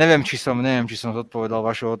neviem, či som zodpovedal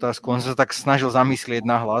vašu otázku, on sa tak snažil zamyslieť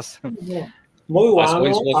nahlas. A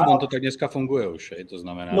svojím spôsobom to tak dneska funguje už, to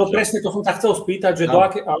znamená, no že... presne, to som sa chcel spýtať, že do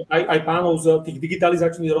aké, aj pánov z tých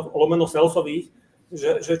digitalizačných lomeno-salesových,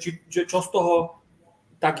 že čo z toho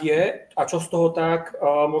tak je a čo z toho tak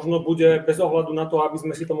možno bude bez ohľadu na to, aby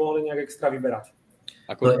sme si to mohli nejak extra vyberať.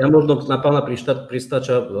 Ja možno na pána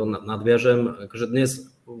Pristáča nadviažem, akože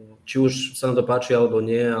dnes, či už sa nám to páči alebo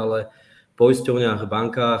nie, ale v poisťovniach,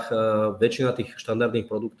 bankách, väčšina tých štandardných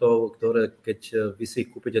produktov, ktoré keď vy si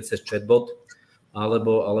ich kúpite cez chatbot,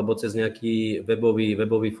 alebo cez nejaký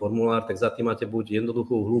webový formulár, tak za tým máte buď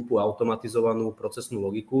jednoduchú, hlúpu, automatizovanú procesnú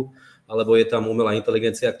logiku, alebo je tam umelá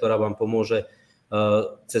inteligencia, ktorá vám pomôže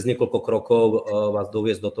cez niekoľko krokov vás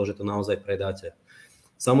doviesť do toho, že to naozaj predáte.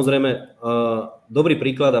 Samozrejme, dobrý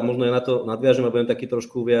príklad, a možno ja na to nadviažem a budem taký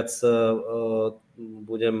trošku viac,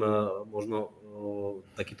 možno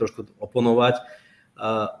taký trošku oponovať.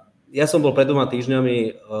 Ja som bol pred 2 týždňami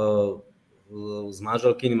s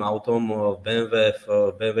manželkyným autom v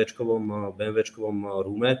BMWčkovom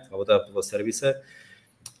rúme, alebo teda v servise.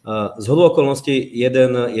 Zhodou okolností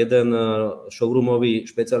jeden showroomový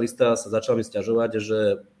špecialista sa začal mi sťažovať,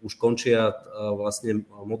 že už končia vlastne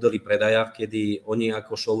modely predaja, kedy oni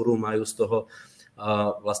ako showroom majú z toho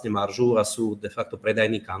vlastne maržu a sú de facto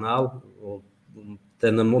predajný kanál.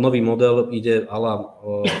 Ten nový model ide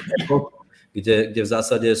kde v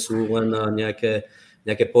zásade sú len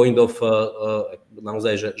nejaké point of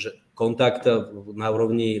naozaj, že kontakt na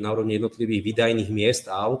úrovni jednotlivých výdajných miest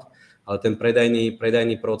aut, ale ten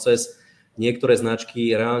predajný proces, niektoré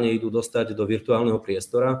značky reálne idú dostať do virtuálneho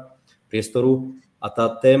priestoru a tá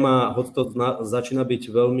téma, hoď to začína byť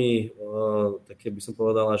veľmi, také by som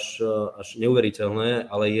povedal, až neuveriteľné,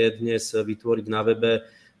 ale je dnes vytvoriť na webe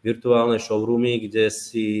virtuálne showroomy, kde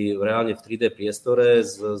si reálne v 3D priestore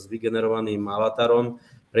s vygenerovaným avatarom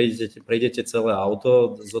prejdete celé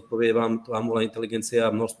auto, zodpovie vám umelá inteligencia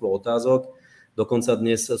množstvo otázok. Dokonca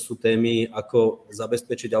dnes sú témy, ako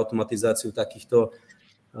zabezpečiť automatizáciu takýchto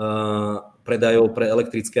predajov pre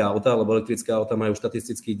elektrické auta, lebo elektrické auta majú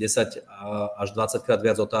štatisticky 10 až 20 krát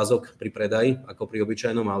viac otázok pri predaji ako pri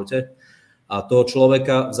obyčajnom aute. A toho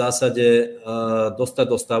človeka v zásade dostať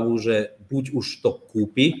do stavu, že buď už to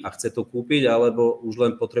kúpi a chce to kúpiť, alebo už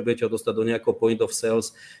len potrebujete ho dostať do nejakého point of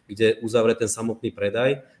sales, kde uzavre ten samotný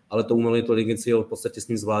predaj, ale to umelou inteligenciou v podstate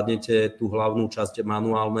s ním zvládnete tú hlavnú časť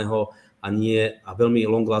manuálneho a veľmi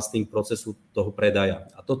long-lasting procesu toho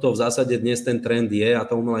predaja. A toto v zásade dnes ten trend je a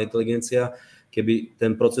tá umelá inteligencia, keby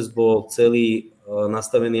ten proces bol celý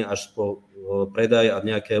nastavený až po predaj a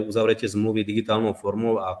nejaké uzavretie zmluvy digitálnou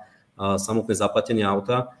formou a samotné zaplatenie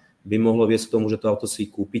auta, by mohlo viesť k tomu, že to auto si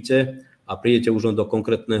kúpite a prídete už len do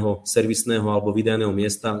konkrétneho servisného alebo výdajného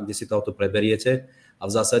miesta, kde si to auto preberiete a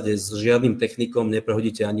v zásade s žiadnym technikom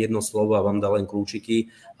neprehodíte ani jedno slovo a vám dá len kľúčiky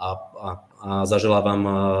a zaželá vám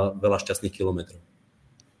veľa šťastných kilometrov.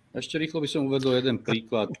 Ešte rýchlo by som uvedol jeden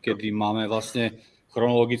príklad, kedy máme vlastne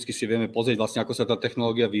chronologicky si vieme pozrieť vlastne, ako sa tá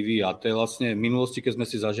technológia vyvíja. To je vlastne v minulosti, keď sme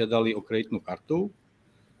si zažiadali o kreditnú kartu,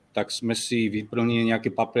 tak sme si vyplnili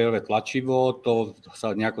nejaké papierové tlačivo, to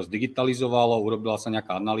sa nejako zdigitalizovalo, urobila sa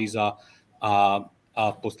nejaká analýza a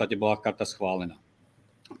v podstate bola karta schválená.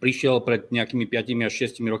 Prišiel pred nejakými 5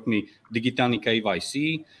 až 6 rokmi digitálny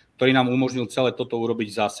KYC, ktorý nám umožnil celé toto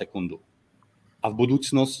urobiť za sekundu. A v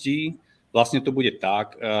budúcnosti vlastne to bude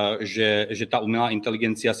tak, že tá umelá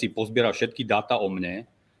inteligencia si pozbiera všetky dáta o mne,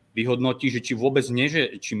 vyhodnotí, že či vôbec nie,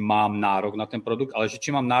 že či mám nárok na ten produkt, ale že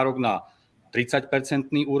či mám nárok na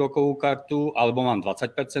 30% úrokovú kartu, alebo mám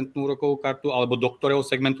 20% úrokovú kartu, alebo do ktorého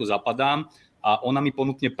segmentu zapadám a ona mi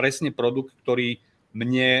ponúkne presne produkt, ktorý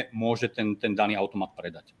mne môže ten daný automat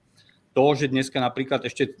predať. To, že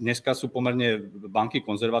dneska sú pomerne banky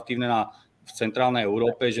konzervatívne v centrálnej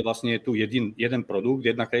Európe, že vlastne je tu jeden produkt,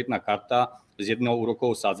 jedna kreditná karta s jednou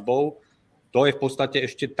úrokovou sadzbou, to je v podstate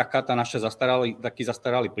ešte taký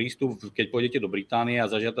zastaralý prístup, keď pôjdete do Británie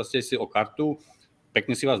a zažiadate si o kartu,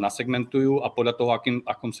 pekne si vás nasegmentujú a podľa toho,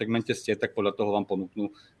 akom segmente ste, tak podľa toho vám ponúknú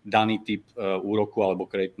daný typ úroku alebo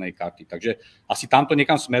kreditnej karty. Takže asi tamto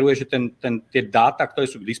niekam smeruje, že tie dáta, ktoré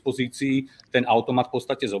sú k dispozícii, ten automat v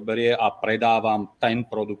podstate zoberie a predá vám ten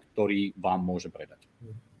produkt, ktorý vám môže predať.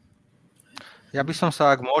 Ja by som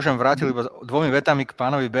sa, ak môžem, vrátil iba 2 vetami k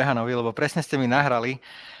pánovi Behanovi, lebo presne ste mi nahrali.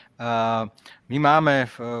 My máme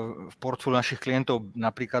v portfóliu našich klientov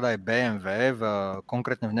napríklad aj BMW,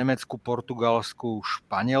 konkrétne v Nemecku, Portugalsku,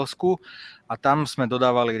 Španielsku a tam sme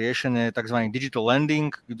dodávali riešenie tzv. Digital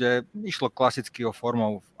lending, kde išlo klasicky o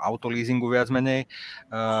formou autoleasingu viac menej,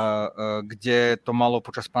 kde to malo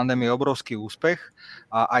počas pandémie obrovský úspech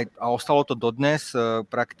a ostalo to dodnes.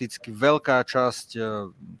 Prakticky veľká časť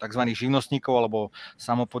tzv. Živnostníkov alebo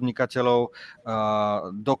samopodnikateľov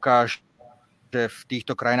dokáže v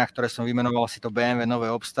týchto krajinách, ktoré som vymenoval, si to BMW nové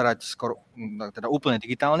obstarať skoro, teda úplne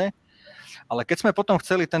digitálne. Ale keď sme potom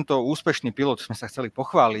chceli tento úspešný pilot, sme sa chceli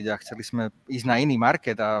pochváliť a chceli sme ísť na iný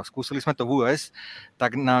market a skúsili sme to v US,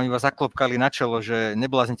 tak nám iba zaklopkali na čelo, že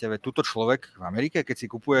nebláznite, túto človek v Amerike, keď si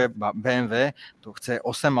kupuje BMW, to chce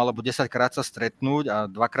 8 alebo 10 krát sa stretnúť a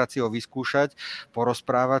 2-krát si ho vyskúšať,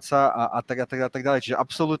 porozprávať sa a tak ďalej. Čiže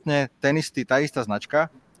absolútne tá istá značka,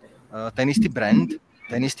 ten istý brand,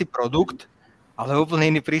 ten istý produkt, ale úplne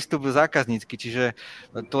iný prístup zákaznícky, čiže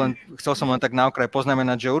chcel som len tak na okraj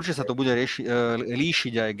poznamenať, že určite sa to bude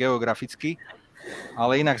líšiť aj geograficky,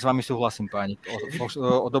 ale inak s vami súhlasím, páni,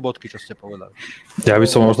 o dobodky, čo ste povedali. Ja by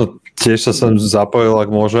som možno tiež sa sem zapojil, ak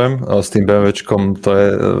môžem, s tým BMWčkom, to je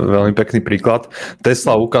veľmi pekný príklad.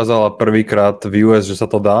 Tesla ukázala prvýkrát v US, že sa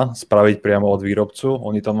to dá spraviť priamo od výrobcu.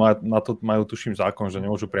 Oni tam na to majú, tuším, zákon, že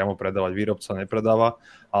nemôžu priamo predávať, výrobca nepredáva,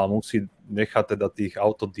 ale musí nechať teda tých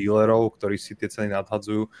autodílerov, ktorí si tie ceny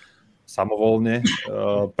nadhadzujú, samovolne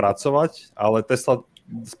pracovať, ale Tesla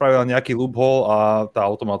spravila nejaký loophole a tá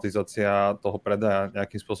automatizácia toho predaja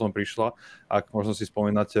nejakým spôsobom prišla. Ak možno si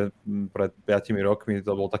spomínate, pred 5 rokmi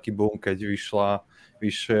to bol taký boom, keď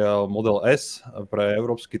vyšiel Model S pre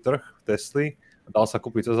európsky trh Tesly a dal sa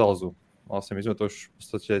kúpiť cez Alzu. Vlastne my sme to už v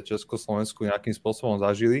podstate Československu nejakým spôsobom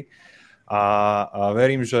zažili. A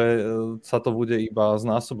verím, že sa to bude iba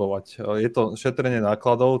znásobovať. Je to šetrenie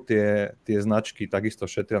nákladov, tie značky takisto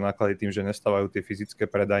šetria náklady tým, že nestávajú tie fyzické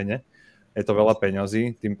predajne. Je to veľa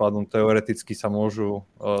peňazí, tým pádom teoreticky sa môžu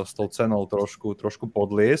s tou cenou trošku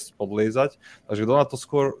podliezať. Takže kto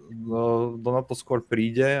na to skôr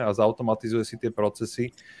príde a zautomatizuje si tie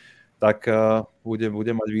procesy, tak bude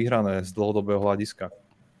mať vyhrané z dlhodobého hľadiska.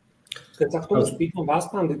 Keď sa k tomu spýtam vás,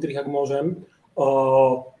 pán Dietrich, ak môžem,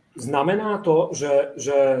 znamená to,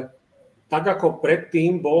 že tak ako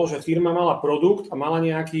predtým bolo, že firma mala produkt a mala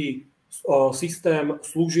nejaký systém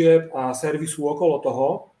služieb a servisu okolo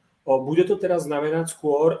toho, bude to teraz znamenať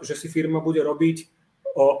skôr, že si firma bude robiť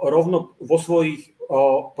rovno vo svojich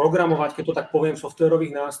programovať, keď to tak poviem,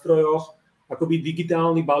 softwarových nástrojoch, akoby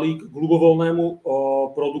digitálny balík k ľubovoľnému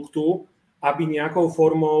produktu, aby nejakou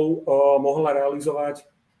formou mohla realizovať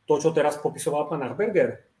to, čo teraz popisoval pán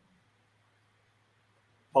Achberger?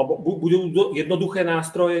 Alebo budú jednoduché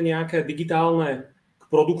nástroje nejaké digitálne k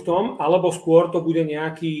produktom, alebo skôr to bude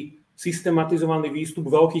nejaký systematizovaný výstup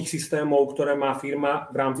veľkých systémov, ktoré má firma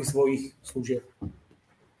v rámci svojich služieb?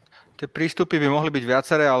 Tie prístupy by mohli byť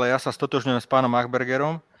viaceré, ale ja sa stotožňujem s pánom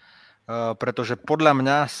Achbergerom, pretože podľa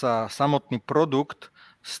mňa sa samotný produkt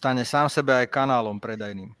stane sám sebe aj kanálom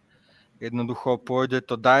predajným. Jednoducho pôjde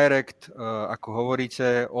to direct, ako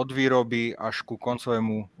hovoríte, od výroby až ku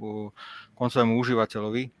koncovému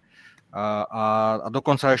užívateľovi. A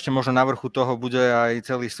dokonca ešte možno na vrchu toho bude aj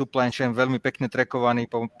celý supply chain veľmi pekne trackovaný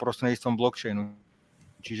prostredníctvom blockchainu.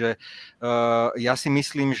 Čiže ja si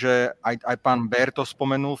myslím, že aj pán Bér to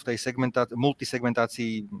spomenul v tej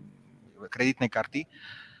multisegmentácii kreditnej karty.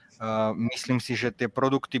 Myslím si, že tie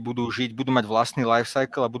produkty budú mať vlastný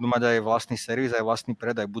lifecycle a budú mať aj vlastný servis, aj vlastný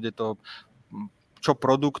predaj. Bude to, čo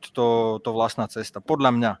produkt, to vlastná cesta.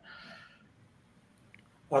 Podľa mňa.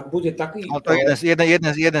 Ak bude taký... Ale to je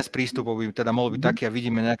jeden z prístupov by teda mohol byť taký a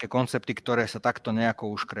vidíme nejaké koncepty, ktoré sa takto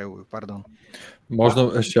nejako už kreujú. Pardon.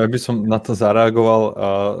 Možno ešte, aby som na to zareagoval.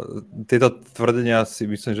 Tieto tvrdenia si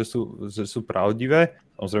myslím, že sú pravdivé.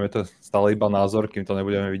 Samozrejme, to je stále iba názor, kým to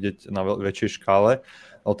nebudeme vidieť na väčšej škále.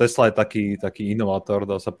 No Tesla je taký inovátor,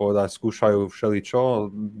 dá sa povedať, skúšajú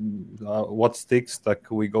všeličo. What sticks, tak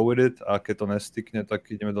we go with it. A keď to nestickne, tak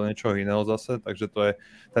ideme do niečoho iného zase. Takže to je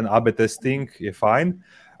ten AB testing, je fajn.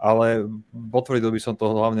 Ale potvrdil by som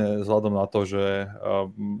to hlavne vzhľadom na to, že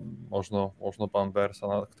možno pán Bér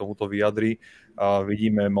sa k tomuto vyjadrí.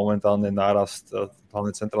 Vidíme momentálne nárast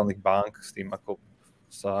hlavne centrálnych bank s tým, ako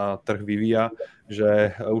sa trh vyvíja,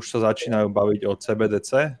 že už sa začínajú baviť o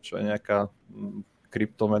CBDC, čo je nejaká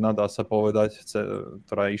kryptomena, dá sa povedať,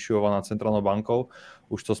 ktorá je issuovaná centrálnou bankou.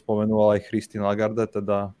 Už to spomenula aj Christine Lagarde,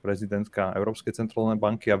 teda prezidentka Európskej centrálnej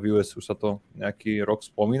banky, a v US už sa to nejaký rok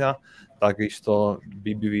spomína. Takisto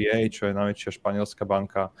BBVA, čo je najväčšia španielská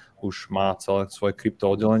banka, už má celé svoje krypto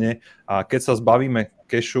oddelenie. A keď sa zbavíme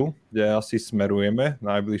cashu, kde asi smerujeme v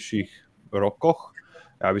najbližších rokoch,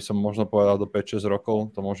 ja by som možno povedal do 5-6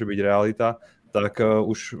 rokov, to môže byť realita, tak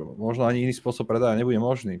už možno ani iný spôsob predaja nebude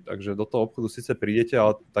možný. Takže do toho obchodu síce prídete,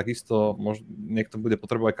 ale takisto niekto bude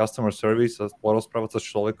potrebovať customer service a porozprávať sa s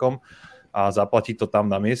človekom a zaplatiť to tam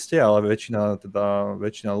na mieste, ale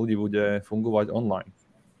väčšina ľudí bude fungovať online.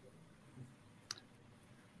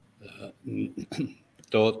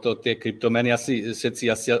 Tie kryptomeny všetci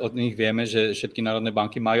asi od nich vieme, že všetky národné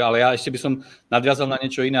banky majú, ale ja ešte by som nadviazal na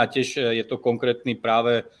niečo iné a tiež je to konkrétny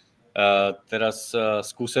práve teraz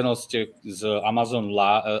skúsenosť z Amazon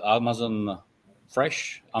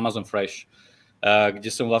Fresh, kde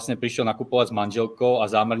som vlastne prišiel nakupovať s manželkou a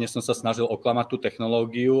zámerne som sa snažil oklamať tú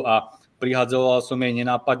technológiu a prihadzoval som jej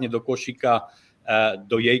nenápadne do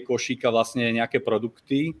jej košíka vlastne nejaké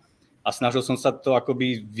produkty a snažil som sa to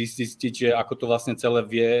akoby zistiť, že ako to vlastne celé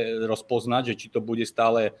vie rozpoznať, že či to bude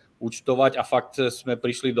stále účtovať, a fakt sme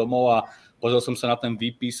prišli domov a pozrel som sa na ten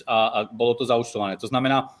výpis a bolo to zaúčtované. To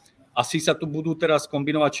znamená, asi sa tu budú teraz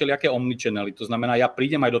kombinovať všelijaké omnichannely. To znamená, ja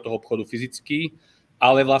prídem aj do toho obchodu fyzicky,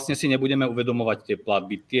 ale vlastne si nebudeme uvedomovať tie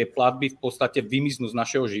platby. Tie platby v podstate vymiznú z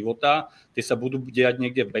našeho života, tie sa budú diať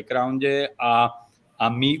niekde v backgrounde a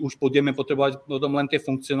my už budeme potrebovať potom len tie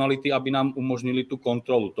funkcionality, aby nám umožnili tú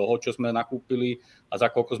kontrolu toho, čo sme nakúpili a za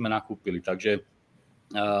koľko sme nakúpili. Takže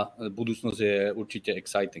budúcnosť je určite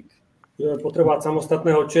exciting. Budeme potrebovať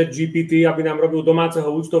samostatného chat GPT, aby nám robil domáceho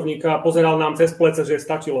účtovníka a pozeral nám cez plece, že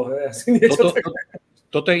stačilo. Asi niečo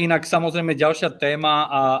Toto je inak samozrejme ďalšia téma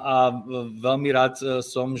a veľmi rád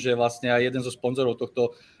som, že vlastne aj jeden zo sponzorov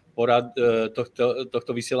tohto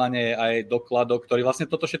vysielania je aj Dokladok, ktorý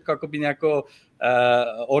vlastne toto všetko akoby nejako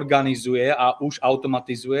organizuje a už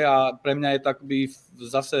automatizuje a pre mňa je to akoby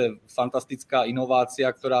zase fantastická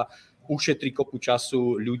inovácia, ktorá ušetrí kopu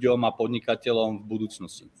času ľuďom a podnikateľom v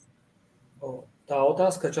budúcnosti. Tá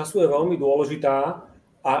otázka času je veľmi dôležitá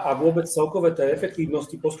a vôbec celkové tej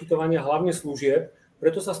efektívnosti poskytovania hlavne služieb.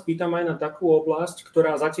 Preto sa spýtam aj na takú oblasť,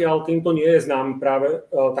 ktorá zatiaľ týmto nie je známa práve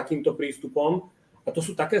takýmto prístupom. A to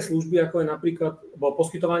sú také služby, ako je napríklad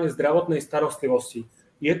poskytovanie zdravotnej starostlivosti.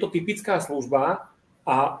 Je to typická služba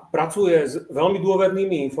a pracuje s veľmi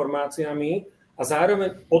dôvernými informáciami a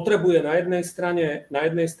zároveň potrebuje na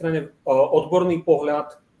jednej strane odborný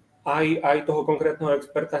pohľad aj toho konkrétneho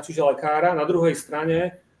experta, čiže lekára. Na druhej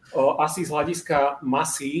strane asi z hľadiska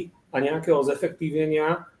masy a nejakého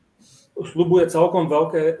zefektívnenia sľubuje celkom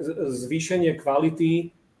veľké zvýšenie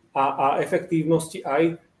kvality a efektívnosti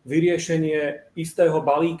aj vyriešenie istého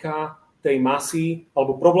balíka tej masy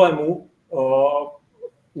alebo problému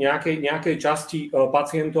nejakej časti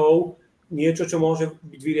pacientov, niečo, čo môže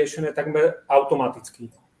byť vyriešené takmer automaticky.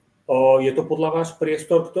 Je to podľa vás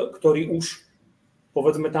priestor, ktorý už,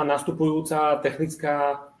 povedzme, tá nastupujúca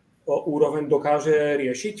technická úroveň dokáže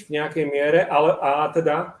riešiť v nejakej miere, a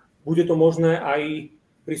teda bude to možné aj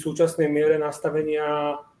pri súčasnej miere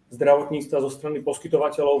nastavenia zdravotníctva zo strany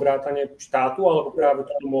poskytovateľov vrátane štátu, alebo práve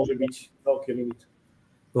to môže byť veľký limit?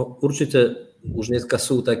 No určite už dneska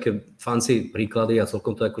sú také fancy príklady a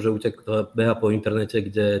celkom to akože beha po internete,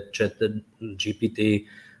 kde chat GPT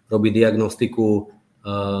robí diagnostiku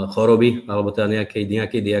choroby alebo teda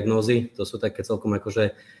nejakej diagnózy. To sú také celkom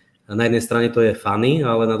akože na jednej strane to je funny,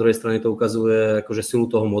 ale na druhej strane to ukazuje akože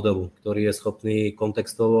silu toho modelu, ktorý je schopný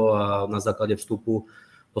kontextovo a na základe vstupu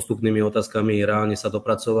postupnými otázkami reálne sa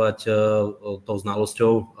dopracovať tou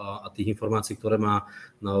znalosťou a tých informácií, ktoré má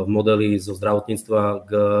v modeli zo zdravotníctva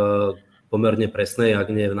k pomerne presnej, ak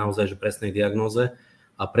nie naozaj že presnej diagnóze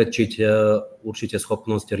a predčiť určite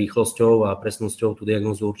schopnosť rýchlosťou a presnosťou tú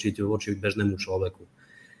diagnózu určiť voči bežnému človeku.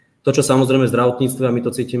 To, čo samozrejme v zdravotníctve, a my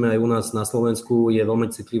to cítime aj u nás na Slovensku, je veľmi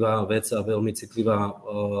citlivá vec a veľmi citlivá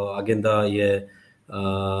agenda je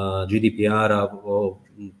GDPR a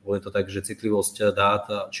poviem to tak, že citlivosť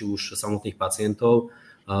dát, či už samotných pacientov,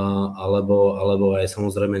 alebo aj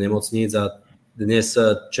samozrejme nemocníc. A dnes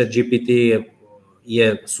ChatGPT je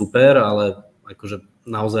super, ale akože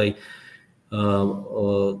naozaj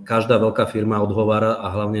každá veľká firma odhovára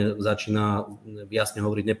a hlavne začína jasne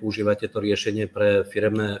hovoriť, nepoužívajte to riešenie pre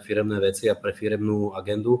firemné veci a pre firemnú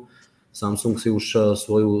agendu. Samsung si už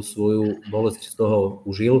svoju bolesť z toho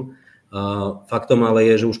užil. Faktom ale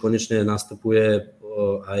je, že už konečne nastupuje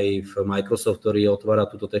aj v Microsoft, ktorý otvára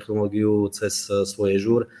túto technológiu cez svoj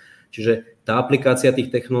Azure. Čiže tá aplikácia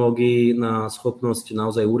tých technológií na schopnosť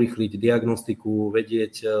naozaj urýchliť diagnostiku,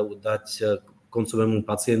 vedieť, dať koncovému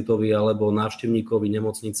pacientovi alebo návštevníkovi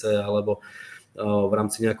nemocnice alebo v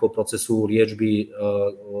rámci nejakého procesu liečby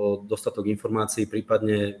dostatok informácií,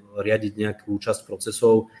 prípadne riadiť nejakú časť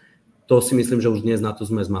procesov, to si myslím, že už dnes na to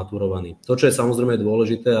sme zmaturovaní. To, čo je samozrejme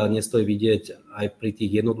dôležité a dnes to je vidieť aj pri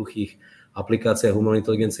tých jednoduchých aplikáciách umelej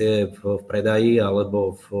inteligencie v predaji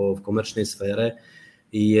alebo v komerčnej sfére,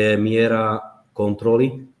 je miera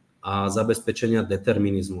kontroly a zabezpečenia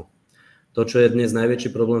determinizmu. To, čo je dnes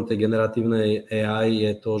najväčší problém tej generatívnej AI,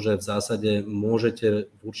 je to, že v zásade môžete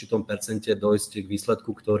v určitom percente dojsť k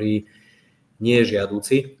výsledku, ktorý nie je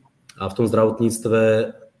žiaduci. A v tom zdravotníctve,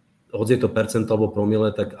 hoď je to percento alebo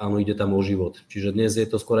promile, tak áno, ide tam o život. Čiže dnes je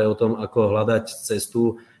to skôr aj o tom, ako hľadať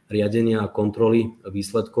cestu riadenia a kontroly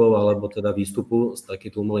výsledkov alebo teda výstupu z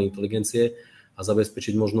takéto umelej inteligencie a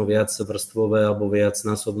zabezpečiť možno viac vrstvové alebo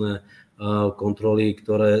viacnásobné kontroly,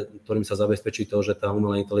 ktorým sa zabezpečí to, že tá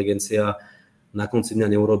umelá inteligencia na konci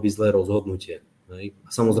dňa neurobí zlé rozhodnutie. A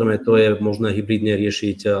samozrejme to je možné hybridne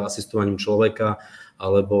riešiť asistovaním človeka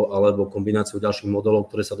alebo kombináciou ďalších modelov,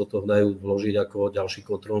 ktoré sa do toho dajú vložiť ako ďalší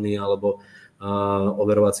kontrolný alebo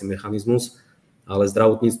overovací mechanizmus. Ale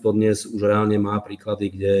zdravotníctvo dnes už reálne má príklady,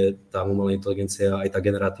 kde tá umelá inteligencia, aj tá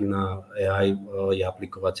generatívna AI je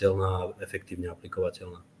aplikovateľná, efektívne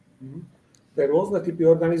aplikovateľná. Pre rôzne typy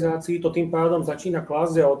organizácií to tým pádom začína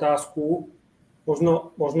klásť otázku,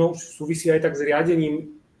 možno už súvisí aj tak s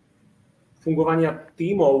riadením fungovania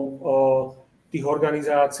tímov tých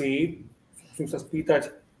organizácií. Musím sa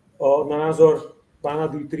spýtať na názor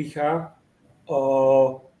pána Dietricha.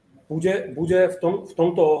 Bude v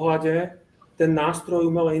tomto ohľade ten nástroj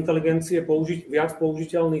umelej inteligencie viac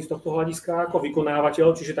použiteľný z tohto hľadiska ako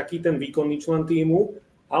vykonávateľ, čiže taký ten výkonný člen tímu,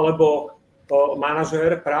 alebo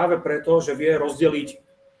manažér práve preto, že vie rozdeliť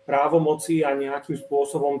právomoci a nejakým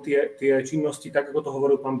spôsobom tie činnosti, tak ako to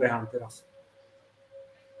hovoril pán Behan teraz?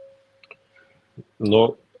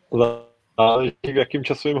 No, záleží, v jakém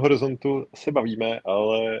časovém horizontu se bavíme,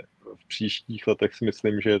 ale v příštích letech si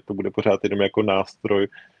myslím, že to bude pořád jenom jako nástroj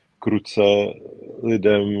k ruce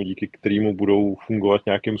lidem, díky kterému budou fungovat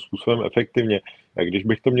nějakým způsobem efektivně. A když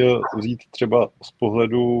bych to měl vzít třeba z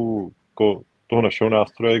pohledu toho našeho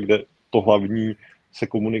nástroje, kde to hlavní se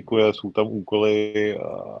komunikuje, jsou tam úkoly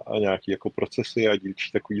a nějaké jako procesy a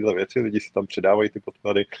dílčí takovéhle věci, lidi si tam předávají ty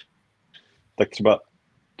podklady, tak třeba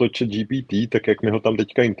to ChatGPT, tak jak my ho tam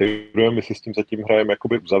teďka integrujeme, my si s tím zatím hrajeme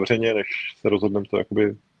jakoby uzavřeně, než se rozhodneme to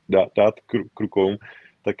jakoby dát k rukou,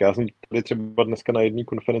 tak já jsem tady třeba dneska na jedné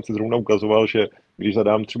konferenci zrovna ukazoval, že když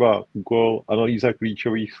zadám třeba úkol analýza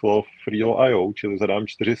klíčových slov Freelo.io, čili zadám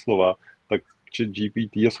 4 slova, tak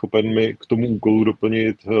ChatGPT je schopen mi k tomu úkolu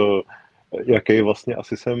doplnit, jaký vlastně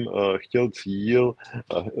asi jsem chtěl cíl,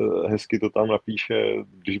 hezky to tam napíše,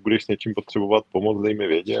 když budeš s něčím potřebovat pomoc, dej mi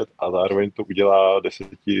vědět, a zároveň to udělá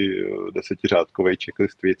 10řádkový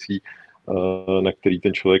checklist věcí, na který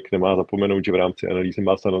ten člověk nemá zapomenout, že v rámci analýzy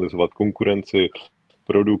má se analyzovat konkurenci,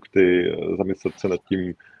 produkty, zamyslet se nad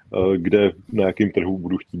tím, kde, na jakém trhu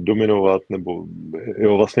budu chtít dominovat, nebo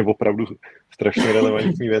jo, vlastně opravdu strašně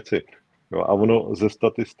relevantní věci. No a ono ze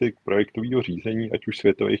statistik projektového řízení, ať už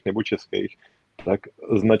světových nebo českých, tak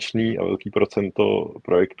značný a velký procento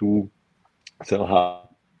projektů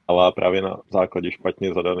selhává právě na základě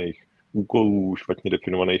špatně zadaných úkolů, špatně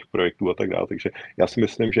definovaných projektů a tak dále. Takže já si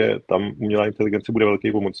myslím, že tam umělá inteligence bude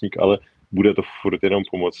velký pomocník, ale bude to furt jenom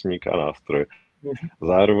pomocník a nástroj.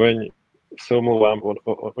 Zároveň se omlouvám,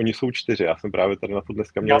 oni jsou 4, já jsem právě tady na to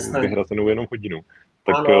dneska měl vyhrazenou jenom hodinu.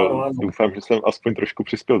 Tak ano. Doufám, že jsem aspoň trošku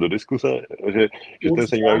přispěl do diskuse, že to je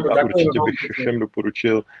zajímavé a určitě bych všem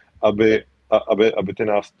doporučil, aby ty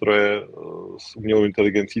nástroje s umělou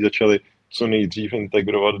inteligencí začaly co nejdřív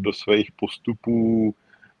integrovat do svých postupů,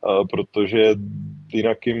 protože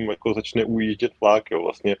jinak jim jako začne ujíždět vlák. Jo.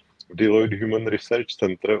 Vlastně v Deloitte Human Research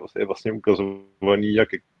Center je vlastně ukazovaný, jak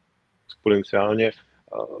exponenciálně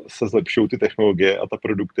se zlepšují ty technologie a ta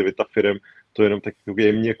produktivita firem to jenom tak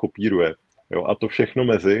jemně kopíruje. Jo, a to všechno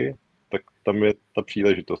mezi, tak tam je ta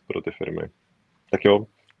příležitost pro ty firmy. Tak jo,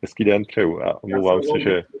 hezký den přeju a omlouvám se,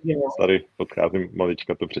 že tady odcházím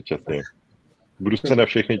malička to předčasně. Budu se na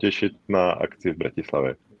všechny těšit na akci v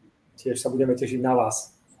Bratislavě. Tiež sa budeme tešiť na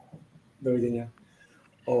vás. Dovidenia.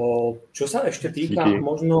 Čo sa ešte týka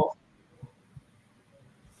možno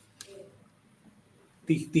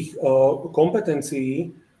tých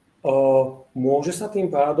kompetencií, môže sa tým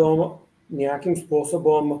pádom nejakým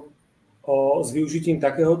spôsobom s využitím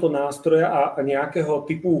takéhoto nástroja a nejakého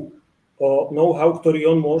typu know-how, ktorý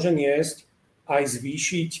on môže niesť, aj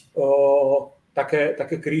zvýšiť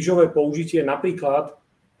také krížové použitie napríklad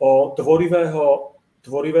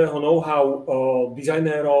tvorivého know-how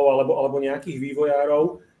dizajnérov alebo nejakých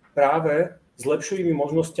vývojárov práve s lepšími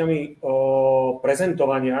možnosťami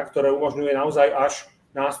prezentovania, ktoré umožňuje naozaj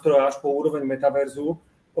nástroj až po úroveň metaverzu.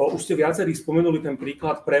 Už ste viacerí spomenuli ten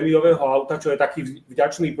príklad prémiového auta, čo je taký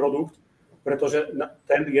vďačný produkt, pretože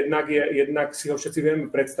ten jednak si ho všetci vieme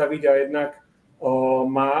predstaviť a jednak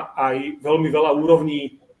má aj veľmi veľa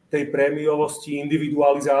úrovní tej prémiovosti,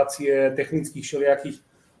 individualizácie, technických všelijakých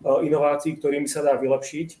inovácií, ktorými sa dá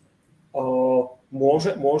vylepšiť.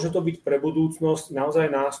 Môže to byť pre budúcnosť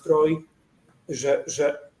naozaj nástroj, že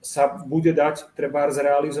sa bude dať trebárs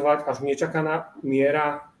zrealizovať až nečakaná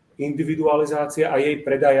miera individualizácie a jej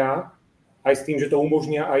predaja, aj s tým, že to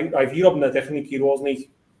umožnia aj výrobné techniky rôznych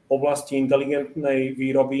oblastí inteligentnej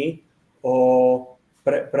výroby,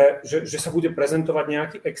 že sa bude prezentovať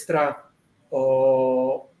nejaký extra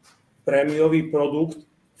prémiový produkt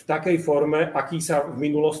v takej forme, aký sa v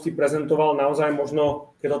minulosti prezentoval naozaj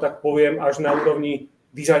možno, keď to tak poviem, až na úrovni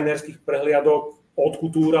dizajnerských prehliadok od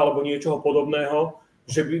kultúry alebo niečoho podobného,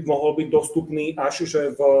 že by mohol byť dostupný až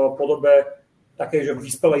že v podobe takej, že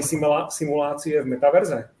vyspelej simulácie v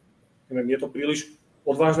metaverze. Neviem, je to príliš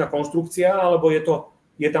odvážna konštrukcia, alebo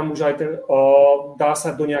je tam už aj ten, dá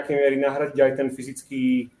sa do nejakej miery nahradiť aj ten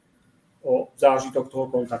fyzický zážitok toho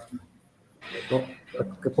kontaktu. No,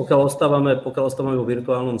 pokiaľ ostávame vo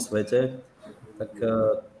virtuálnom svete, tak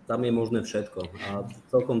tam je možné všetko. A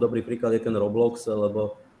celkom dobrý príklad je ten Roblox,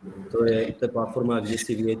 lebo to je platforma, kde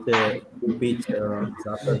si viete kúpiť v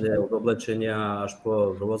zásade od oblečenia až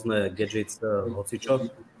po rôzne gadgets, hocičo.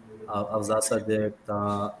 A v zásade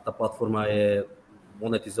tá platforma je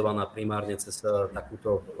monetizovaná primárne cez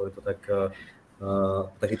takúto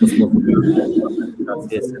takýto spôsob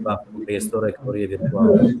seba v priestore, ktorý je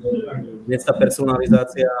virtuálny. Dnes tá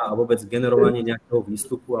personalizácia a vôbec generovanie nejakého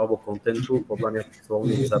výstupu alebo kontentu podľa nejakých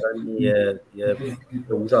slovných zadaní je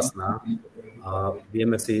úžasná. A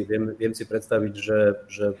viem si predstaviť,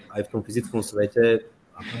 že aj v tom fyzickom svete,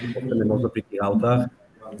 a možno pri tých autách,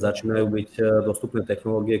 začínajú byť dostupné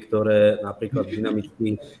technológie, ktoré napríklad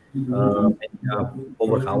dynamicky menia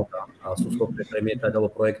povrch auta a sú schopné premietať alebo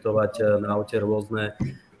projektovať na aute rôzne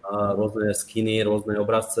skiny, rôzne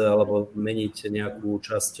obrazce alebo meniť nejakú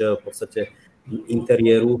časť v podstate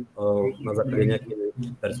interiéru na základe nejakej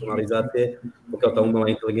personalizácie. Pokiaľ tá umelá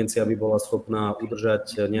inteligencia by bola schopná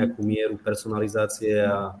udržať nejakú mieru personalizácie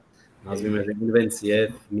a nazvime, že invencie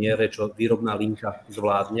v miere, čo výrobná linka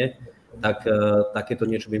zvládne, tak takéto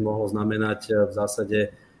niečo by mohlo znamenať v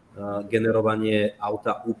zásade generovanie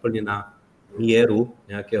auta úplne na mieru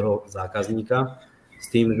nejakého zákazníka,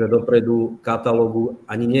 s tým, že dopredu katalógu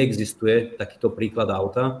ani neexistuje takýto príklad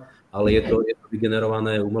auta, ale je to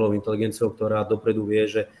vygenerované umelou inteligenciou, ktorá dopredu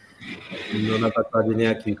vie, že na základe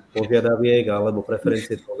nejakých požiadaviek alebo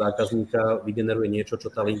preferencie toho zákazníka vygeneruje niečo,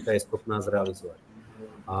 čo tá linka je schopná zrealizovať.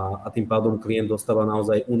 A tým pádom klient dostáva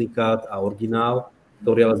naozaj unikát a originál,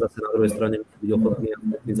 ktorý ale zase na druhej strane musí byť ochotný a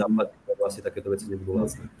schopný zaplatiť, lebo asi takéto veci nebudú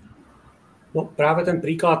lacné. No práve ten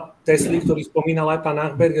príklad Tesly, ktorý spomínal aj pán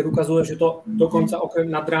Nachberger, ukazuje, že to dokonca okrem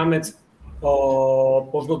nad rámec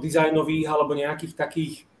možno dizajnových alebo nejakých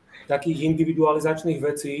takých individualizačných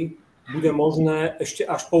vecí bude možné ešte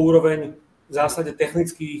až po úroveň v zásade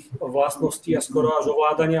technických vlastností a skoro až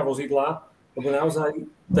ovládania vozidla, lebo naozaj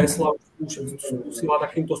Tesla už skúsila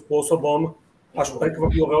takýmto spôsobom až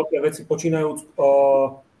prekvapilo veľké veci, počínajúc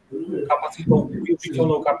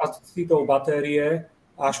využiteľnou kapacitou batérie,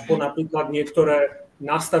 až po napríklad niektoré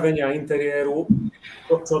nastavenia interiéru,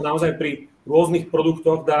 čo naozaj pri rôznych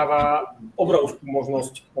produktoch dáva obrovskú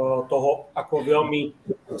možnosť toho, ako veľmi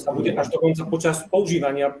sa bude až dokonca počas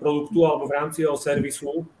používania produktu alebo v rámci jeho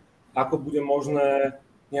servisu, ako bude možné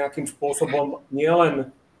nejakým spôsobom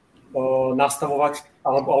nielen nastavovať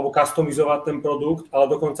alebo customizovať ten produkt, ale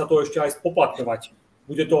dokonca to ešte aj spoplatňovať.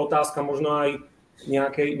 Bude to otázka možno aj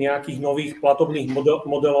nejakých nových platobných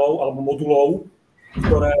modelov alebo modulov,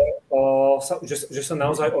 ktoré že sa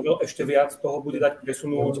naozaj ešte viac toho bude dať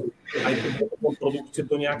presunúť aj produkcie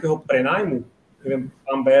do nejakého prenájmu. Neviem,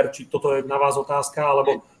 pán Ber, či toto je na vás otázka,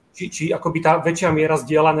 alebo či akoby tá väčšia miera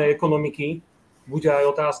zdieľanej ekonomiky bude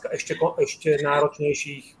aj otázka ešte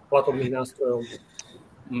náročnejších platobných nástrojov.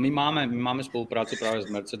 My máme spoluprácu práve s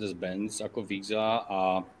Mercedes-Benz ako Visa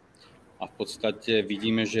a v podstate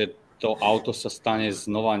vidíme, že to auto sa stane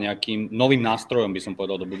znova nejakým novým nástrojom, by som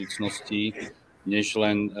povedal, do budúcnosti, než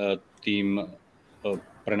len tým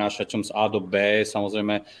prenášačom z A do B.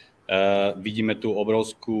 Samozrejme, vidíme tu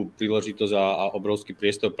obrovskú príležitosť a obrovský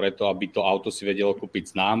priestor preto, aby to auto si vedelo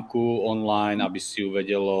kúpiť známku online, aby si ju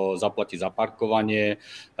vedelo zaplatiť za parkovanie.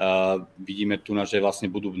 Vidíme tu, že vlastne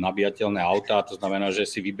budú nabíjateľné autá, to znamená, že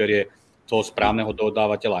si vyberie toho správneho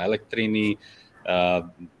dodávateľa elektriny.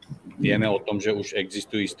 Vieme o tom, že už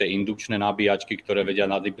existujú isté indukčné nabíjačky, ktoré vedia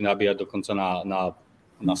nabíjať dokonca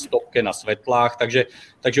na stopke, na svetlách.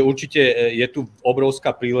 Takže určite je tu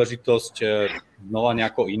obrovská príležitosť znova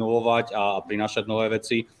nejako inovovať a prinášať nové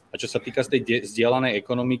veci. A čo sa týka z tej zdieľanej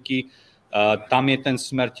ekonomiky, tam je ten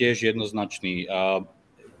smer tiež jednoznačný.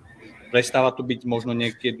 Prestáva tu byť možno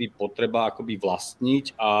niekedy potreba akoby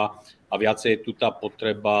vlastniť a viacej je tu tá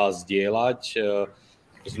potreba zdieľať.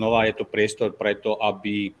 Znova je to priestor preto,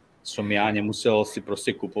 aby som ja nemusel si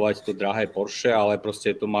proste kupovať to drahé Porsche, ale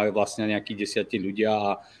proste to majú vlastne nejakí 10 ľudia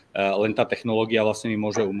a len tá technológia vlastne mi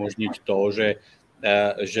môže umožniť to,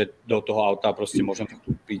 že do toho auta proste môžem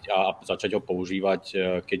vstúpiť a začať ho používať,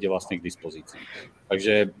 keď je vlastne k dispozícii.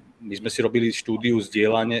 Takže my sme si robili štúdiu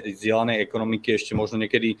zdieľanej ekonomiky ešte možno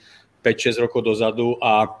niekedy 5-6 rokov dozadu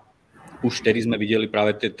a už vtedy sme videli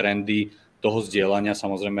práve tie trendy toho zdieľania.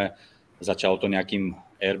 Samozrejme, začalo to nejakým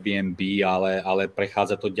Airbnb, ale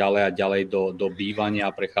prechádza to ďalej a ďalej do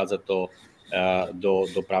bývania, prechádza to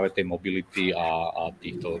do práve tej mobility a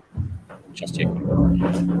týchto častí ekonomiky.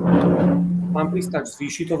 Pán Pristač,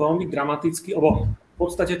 zvýši to veľmi dramaticky, lebo v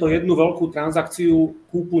podstate to jednu veľkú transakciu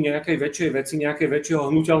kúpu nejakej väčšej veci, nejakej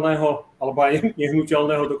väčšieho hnuteľného, alebo aj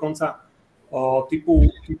nehnuteľného dokonca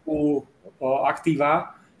typu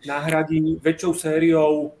aktíva, nahradí väčšou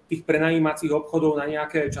sériou tých prenajímacích obchodov na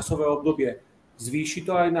nejaké časové obdobie. Zvýši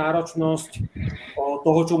to aj náročnosť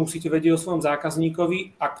toho, čo musíte vedieť o svojom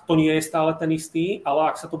zákazníkovi, ak to nie je stále ten istý, ale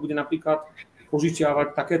ak sa to bude napríklad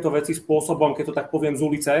požičiavať takéto veci spôsobom, keď to tak poviem z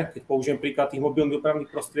ulice, keď použijem príklad tých mobilných dopravných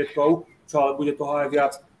prostriedkov, čo ale bude toho aj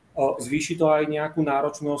viac, zvýši to aj nejakú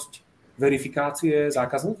náročnosť verifikácie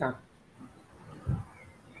zákazníka?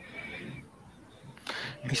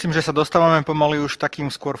 Myslím, že sa dostávame pomaly už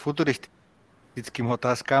takým skôr futuristickým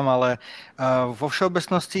otázkam, ale vo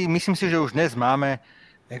všeobecnosti myslím si, že už dnes máme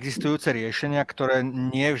existujúce riešenia, ktoré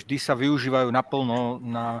nie vždy sa využívajú naplno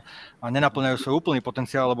a nenaplňajú svoj úplný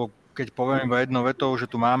potenciál, lebo keď poviem iba jednou vetou, že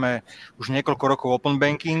tu máme už niekoľko rokov open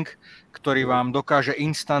banking, ktorý vám dokáže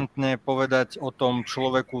instantne povedať o tom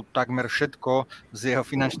človeku takmer všetko z jeho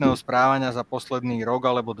finančného správania za posledný rok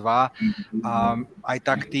alebo dva. A aj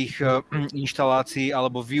tak tých inštalácií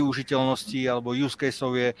alebo využiteľností alebo use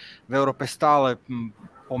caseov je v Európe stále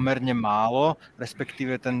pomerne málo,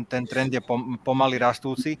 respektíve ten trend je pomaly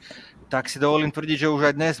rastúci, tak si dovolím tvrdiť, že už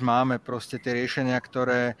aj dnes máme proste tie riešenia,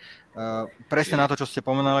 ktoré presne na to, čo ste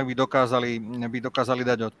pomenuli, by dokázali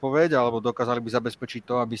dať odpoveď, alebo dokázali by zabezpečiť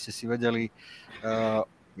to, aby ste si vedeli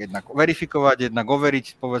jednak verifikovať, jednak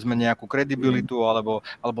overiť, povedzme, nejakú kredibilitu, alebo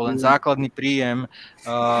len základný príjem.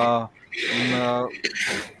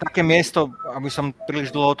 Také miesto, aby som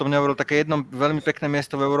príliš dlho o tom nehovoril, také jedno veľmi pekné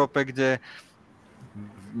miesto v Európe, kde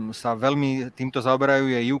sa veľmi týmto zaoberajú,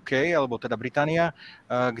 je UK, alebo teda Británia,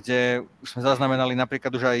 kde sme zaznamenali napríklad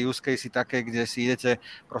už aj use case také, kde si idete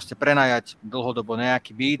proste prenajať dlhodobo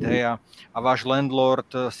nejaký byt, hej, a váš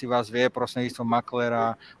landlord si vás vie prostredníctvom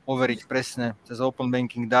maklera overiť presne cez open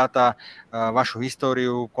banking dáta vašu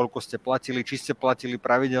históriu, koľko ste platili, či ste platili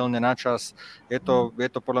pravidelne na čas. Je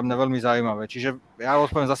to podľa mňa veľmi zaujímavé. Čiže ja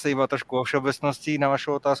odpoviem zase iba trošku o všeobecnosti na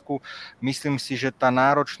vašu otázku. Myslím si, že tá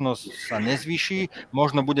náročnosť sa nezvýši,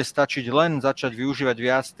 možno bude stačiť len začať využívať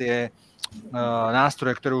viac tie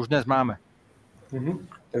nástroje, ktoré už dnes máme.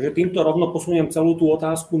 Takže týmto rovno posuniem celú tú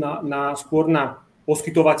otázku skôr na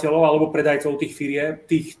poskytovateľov alebo predajcov tých firiem,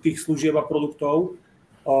 tých služieb a produktov.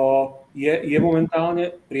 Je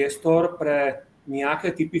momentálne priestor pre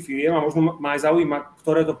nejaké typy firiem a možno ma aj zaujíma,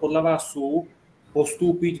 ktoré to podľa vás sú,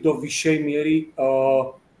 postúpiť do vyššej miery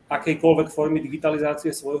akejkoľvek formy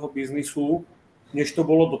digitalizácie svojho biznisu, než to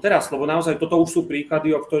bolo doteraz, lebo naozaj toto už sú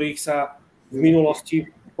príklady, o ktorých sa v minulosti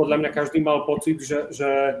podľa mňa každý mal pocit,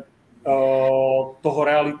 že toho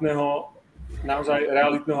realitného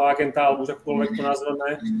agenta, alebo už akokoľvek to nazveme,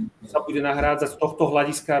 sa bude nahrádzať z tohto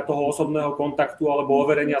hľadiska toho osobného kontaktu alebo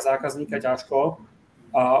overenia zákazníka ťažko.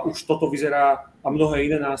 A už toto vyzerá a mnohé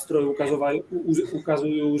iné nástroje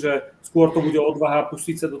ukazujú, že skôr to bude odvaha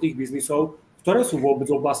pustiť sa do tých biznisov. Ktoré sú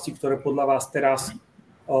vôbec oblasti, ktoré podľa vás teraz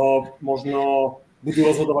možno budú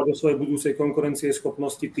rozhodovať o svojej budúcej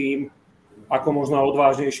konkurencieschopnosti tým, ako možno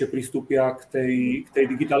odvážnejšie pristúpia k tej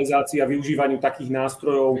digitalizácii a využívaniu takých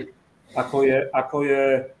nástrojov, ako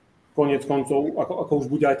je koniec koncov, ako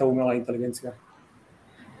už bude aj tá umelá inteligencia.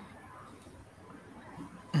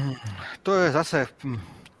 To je zase,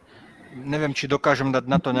 neviem, či dokážem dať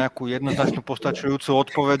na to nejakú jednoznačnú postačujúcu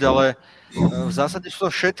odpoveď, ale v zásade sú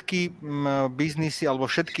to všetky biznisy alebo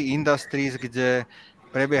všetky industries, kde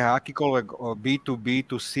prebieha akýkoľvek B2B,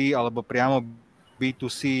 B2C alebo priamo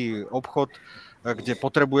B2C obchod, kde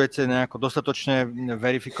potrebujete nejako dostatočne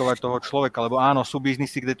verifikovať toho človeka, lebo áno, sú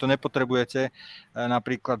biznisy, kde to nepotrebujete,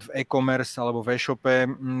 napríklad v e-commerce alebo v e-shope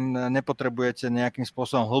nepotrebujete nejakým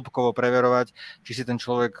spôsobom hĺbkovo preverovať, či si ten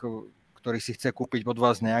človek, ktorý si chce kúpiť od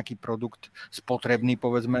vás nejaký produkt spotrebný,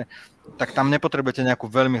 povedzme, tak tam nepotrebujete nejakú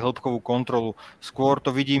veľmi hĺbkovú kontrolu. Skôr to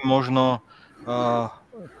vidím možno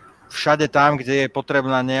všade tam, kde je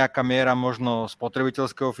potrebná nejaká miera možno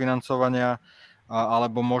spotrebiteľského financovania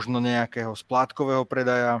alebo možno nejakého splátkového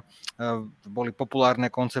predaja. Boli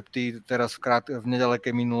populárne koncepty teraz v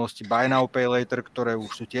nedalekej minulosti Buy Now, Pay Later, ktoré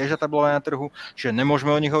už sú tiež etablované na trhu, čiže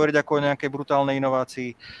nemôžeme o nich hovoriť ako o nejakej brutálnej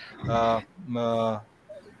inovácii.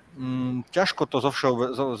 Ťažko to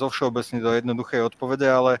zovšeobecniť do jednoduchej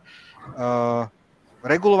odpovede, ale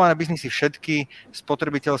regulované biznisy všetky,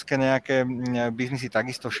 spotrebiteľské nejaké biznisy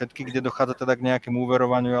takisto všetky, kde dochádza teda k nejakému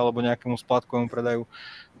úverovaniu alebo nejakému splátkovému predaju.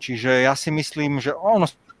 Čiže ja si myslím, že ono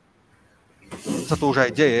sa to už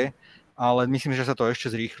aj deje, ale myslím, že sa to ešte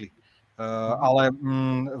zrýchli. Ale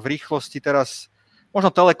v rýchlosti teraz, možno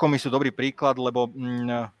telekomy sú dobrý príklad,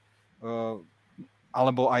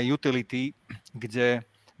 alebo aj utility, kde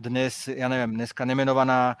dnes, ja neviem, dneska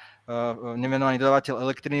nemenovaný dodávateľ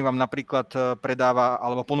elektriny vám napríklad predáva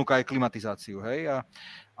alebo ponúka aj klimatizáciu, hej?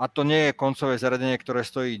 A to nie je koncové zariadenie, ktoré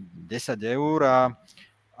stojí 10 eur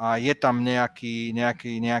a je tam nejaký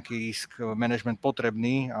risk management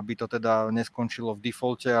potrebný, aby to teda neskončilo v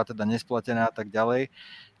defaulte a teda nesplatené a tak ďalej.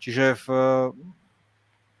 Čiže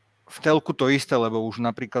v v telku to isté, lebo už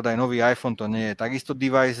napríklad aj nový iPhone to nie je takisto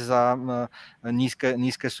device za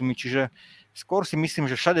nízke sumy, čiže skôr si myslím,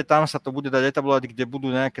 že všade tam sa to bude dať etablovať, kde budú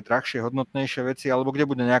nejaké drahšie, hodnotnejšie veci, alebo kde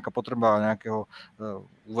bude nejaká potreba nejakého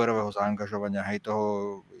úverového zaangažovania, hej,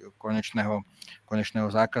 toho konečného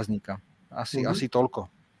zákazníka. Asi toľko.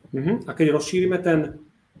 A keď rozšírime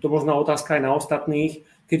to možná otázka aj na ostatných,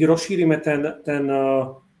 keď rozšírime ten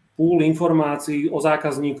pool informácií o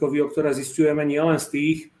zákazníkovi, o ktoré zisťujeme nielen z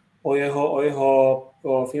tých, o jeho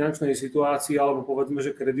finančnej situácii alebo povedzme,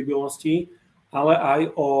 že kredibilnosti, ale aj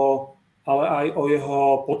o jeho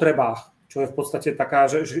potrebách, čo je v podstate taká,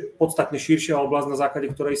 že podstatne širšia oblasť, na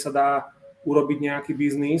základe ktorej sa dá urobiť nejaký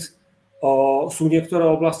biznis. Sú niektoré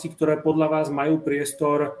oblasti, ktoré podľa vás majú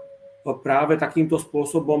priestor práve takýmto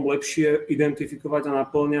spôsobom lepšie identifikovať a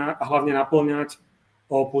hlavne naplňať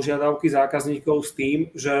požiadavky zákazníkov s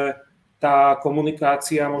tým, že tá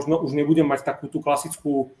komunikácia možno už nebude mať takú tú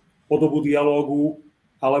klasickú podobu dialógu,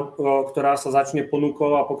 ale ktorá sa začne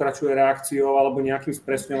ponukou a pokračuje reakciou alebo nejakým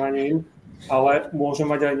spresňovaním, ale môže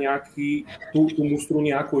mať aj tú mustru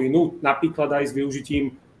nejakú inú, napríklad aj s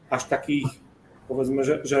využitím až takých, povedzme,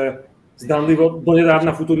 že zdanlivo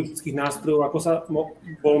donedávna futuristických nástrojov, ako sa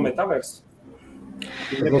bol Metaverse.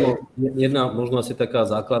 Jedna možno asi taká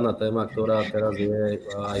základná téma, ktorá teraz je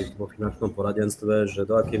aj vo finančnom poradenstve, že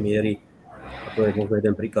do akej miery, a to je možno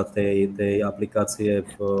jeden príklad tej aplikácie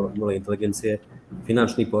v umelej inteligencie,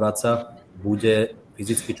 finančný poradca bude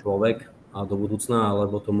fyzický človek a do budúcna,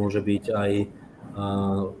 alebo to môže byť aj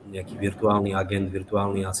nejaký virtuálny agent,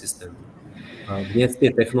 virtuálny asistent. Dnes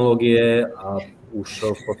tie technológie a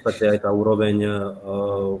už v podstate aj tá úroveň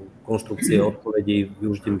konštrukcie odpovedí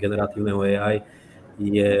využitím generatívneho AI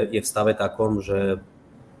je v stave takom, že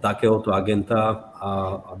takéhoto agenta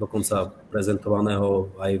a dokonca prezentovaného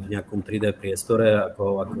aj v nejakom 3D priestore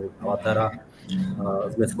ako avatara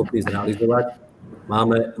sme schopní zrealizovať.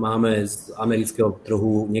 Máme z amerického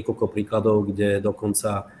trhu niekoľko príkladov, kde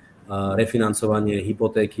dokonca refinancovanie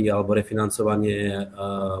hypotéky alebo refinancovanie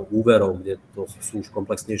úverov, kde to sú už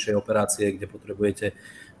komplexnejšie operácie, kde potrebujete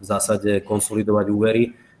v zásade konsolidovať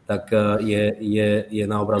úvery, tak je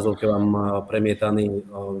na obrazovke vám premietaný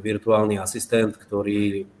virtuálny asistent,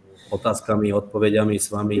 ktorý otázkami, odpovediami s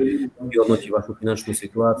vami vyhodnotí vašu finančnú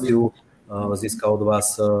situáciu, získa od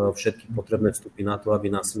vás všetky potrebné vstupy na to, aby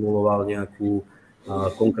nasimuloval nejakú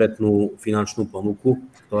konkrétnu finančnú ponuku,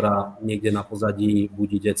 ktorá niekde na pozadí buď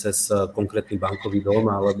ide cez konkrétny bankový dom,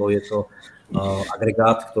 alebo je to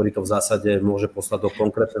agregát, ktorý to v zásade môže poslať do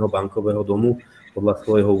konkrétneho bankového domu podľa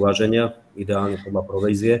svojho uváženia, ideálne podľa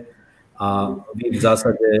provízie. A vy v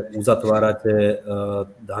zásade uzatvárate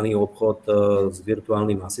daný obchod s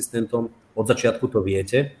virtuálnym asistentom. Od začiatku to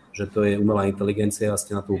viete, že to je umelá inteligencia a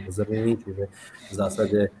ste na to upozornení, čiže v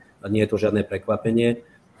zásade nie je to žiadne prekvapenie.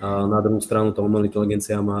 Na druhú stranu tá umelá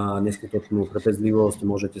inteligencia má neskutočnú trpezlivosť,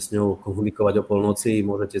 môžete s ňou komunikovať o polnoci,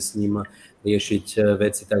 môžete s ním riešiť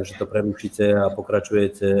veci tak, že to prerušíte a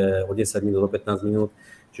pokračujete o 10 minút, o 15 minút.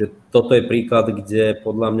 Čiže toto je príklad, kde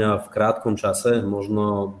podľa mňa v krátkom čase,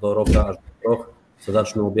 možno do roka až do 3, sa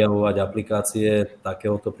začnú objavovať aplikácie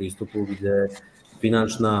takéhoto prístupu, kde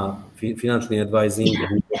finančný advising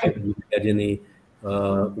bude riadený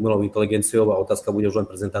umelou inteligenciou a otázka bude už len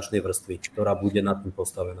prezentačnej vrstvy, ktorá bude nad tým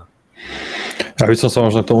postavená. Ja by som sa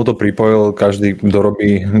možno k tomuto pripojil, každý, kto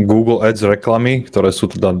robí Google Ads reklamy, ktoré sú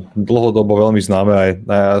teda dlhodobo veľmi známe, aj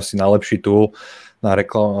asi najlepší tool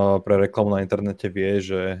pre reklamu na internete vie,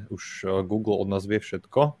 že už Google od nás vie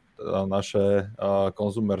všetko. Naše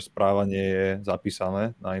consumer správanie je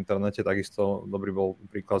zapísané na internete, takisto dobrý bol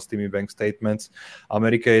príklad s tými bank statements. V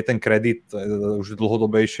Amerike je ten kredit už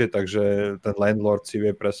dlhodobejšie, takže ten landlord si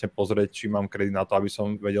vie presne pozrieť, či mám kredit na to, aby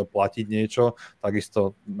som vedel platiť niečo.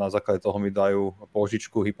 Takisto na základe toho mi dajú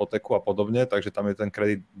pôžičku, hypotéku a podobne, takže tam je ten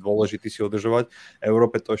kredit dôležitý si udržovať. V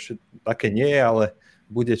Európe to ešte také nie je, ale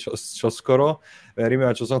bude čoskoro. Veríme,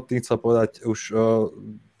 a čo som tým chcel povedať, už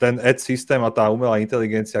ten ad systém a tá umelá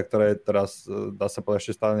inteligencia, ktorá je teraz, dá sa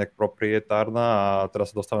povedať, ešte stále nejak proprietárna a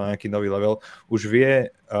teraz sa dostáva na nejaký nový level, už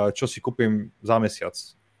vie, čo si kúpim za mesiac,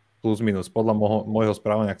 plus minus, podľa môjho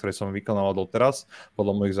správania, ktoré som vykonával doteraz,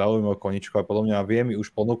 podľa mojich záujmov, koníčkov a podobne, a vie mi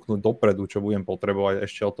už ponúknuť dopredu, čo budem potrebovať,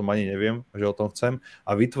 ešte o tom ani neviem, že o tom chcem,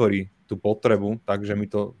 a vytvorí tú potrebu, takže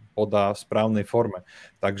mi to podá v správnej forme.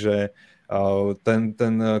 Takže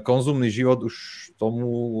ten konzumný život už tomu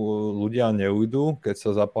ľudia neujdu, keď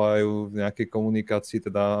sa zapájajú v nejakej komunikácii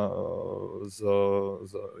teda s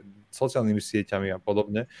sociálnymi sieťami a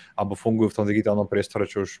podobne, alebo fungujú v tom digitálnom priestore,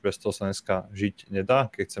 čo už bez toho sa dneska žiť nedá,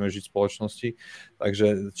 keď chceme žiť v spoločnosti.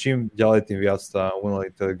 Takže čím ďalej, tým viac tá umelá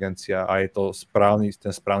inteligencia a je to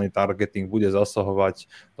ten správny targeting bude zasahovať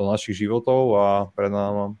do našich životov a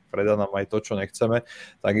predá nám aj to, čo nechceme.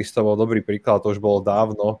 Takisto bol dobrý príklad, to už bolo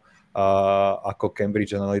dávno, ako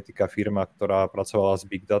Cambridge Analytica firma, ktorá pracovala s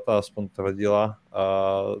Big Data, aspoň tvrdila,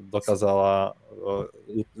 dokázala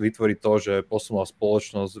vytvoriť to, že posunula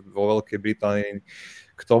spoločnosť vo Veľkej Británii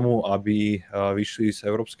k tomu, aby vyšli z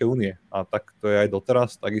Európskej únie. A tak to je aj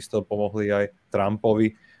doteraz. Takisto pomohli aj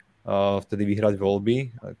Trumpovi vtedy vyhrať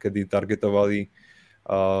voľby, kedy targetovali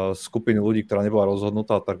skupinu ľudí, ktorá nebola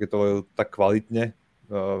rozhodnutá, targetovali ju tak kvalitne,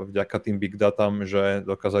 vďaka tým big datám, že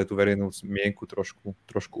dokázali tú verejnú mienku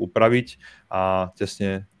trošku upraviť a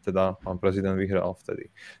tesne teda pán prezident vyhral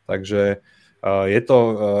vtedy. Takže je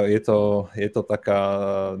to taká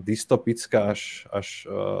dystopická až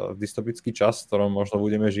dystopický čas, v ktorom možno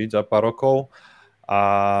budeme žiť za pár rokov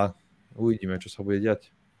a uvidíme, čo sa bude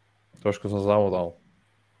diať. Trošku som zavodal.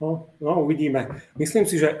 No, uvidíme. Myslím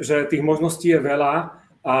si, že tých možností je veľa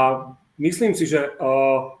a myslím si, že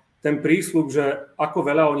ten prísľub, že ako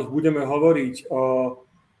veľa o nich budeme hovoriť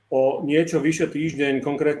o niečo vyše týždeň,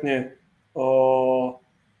 konkrétne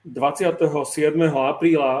 27.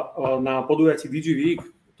 apríla na podujatí Digiweek.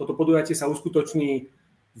 Toto podujatie sa uskutoční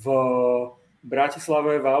v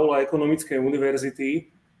Bratislave v aule Ekonomickej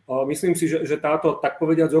univerzity. Myslím si, že táto, tak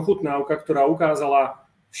povediac, ochutnávka, ktorá ukázala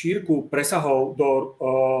šírku presahov do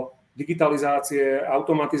digitalizácie,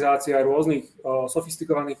 automatizácie a rôznych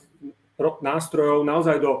sofistikovaných nástrojov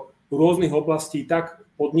naozaj do rôznych oblastí, tak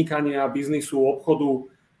podnikania, biznisu, obchodu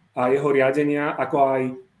a jeho riadenia,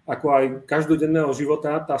 ako aj každodenného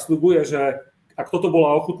života, tá sľubuje, že ak toto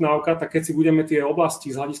bola ochutnávka, tak keď si budeme tie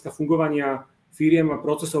oblasti z hľadiska fungovania firiem a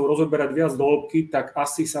procesov rozoberať viac do hĺbky, tak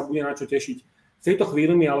asi sa bude na čo tešiť. V tejto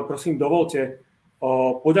chvíli mi ale prosím dovolte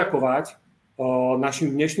poďakovať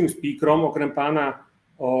našim dnešným speakerom, okrem pána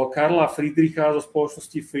Karla Friedricha zo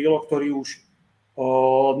spoločnosti Freelo, ktorý už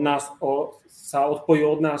sa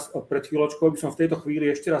odpojil od nás pred chvíľočkou. By som v tejto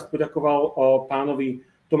chvíli ešte raz poďakoval pánovi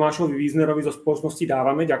Tomášovi Wiesnerovi zo spoločnosti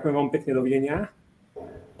Dávame. Ďakujem vám pekne, dovidenia.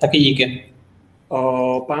 Taky díky.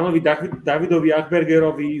 Pánovi Davidovi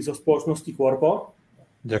Achbergerovi zo spoločnosti Corpo.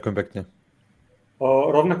 Ďakujem pekne.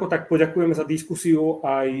 Rovnako tak poďakujeme za diskusiu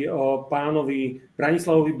aj pánovi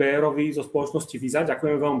Branislavovi Bérovi zo spoločnosti Visa.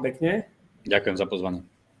 Ďakujeme veľmi pekne. Ďakujem za pozvanie.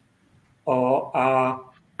 A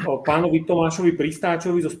pánovi Tomášovi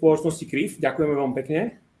Pristáčovi zo spoločnosti KRIF. Ďakujeme veľmi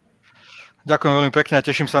pekne. Ďakujem veľmi pekne a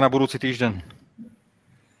teším sa na budúci týždeň.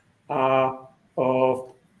 A v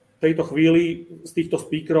tejto chvíli z týchto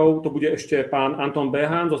speakerov to bude ešte pán Anton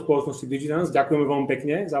Behán zo spoločnosti Digitalzácie. Ďakujeme veľmi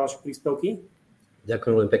pekne za vaše príspevky.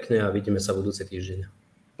 Ďakujem veľmi pekne a vidíme sa budúci týždeň.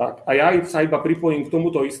 Tak, a ja sa iba pripojím k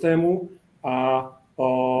tomuto istému a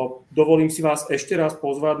dovolím si vás ešte raz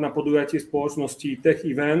pozvať na podujatie spoločnosti Tech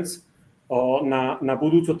Events na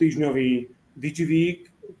budúcotýždňový Digiweek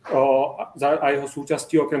a jeho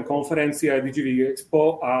súčasti okrem konferencie aj Digiweek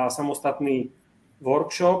Expo a samostatný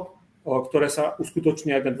workshop, ktoré sa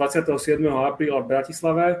uskutoční aj 27. apríla v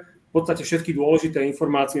Bratislave. V podstate všetky dôležité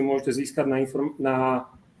informácie môžete získať na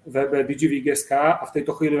webe Digiweek.sk a v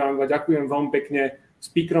tejto chvíli vám ďakujem veľmi pekne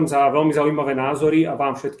speakerom za veľmi zaujímavé názory a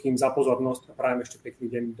vám všetkým za pozornosť a prajem ešte pekný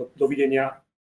deň. Dovidenia.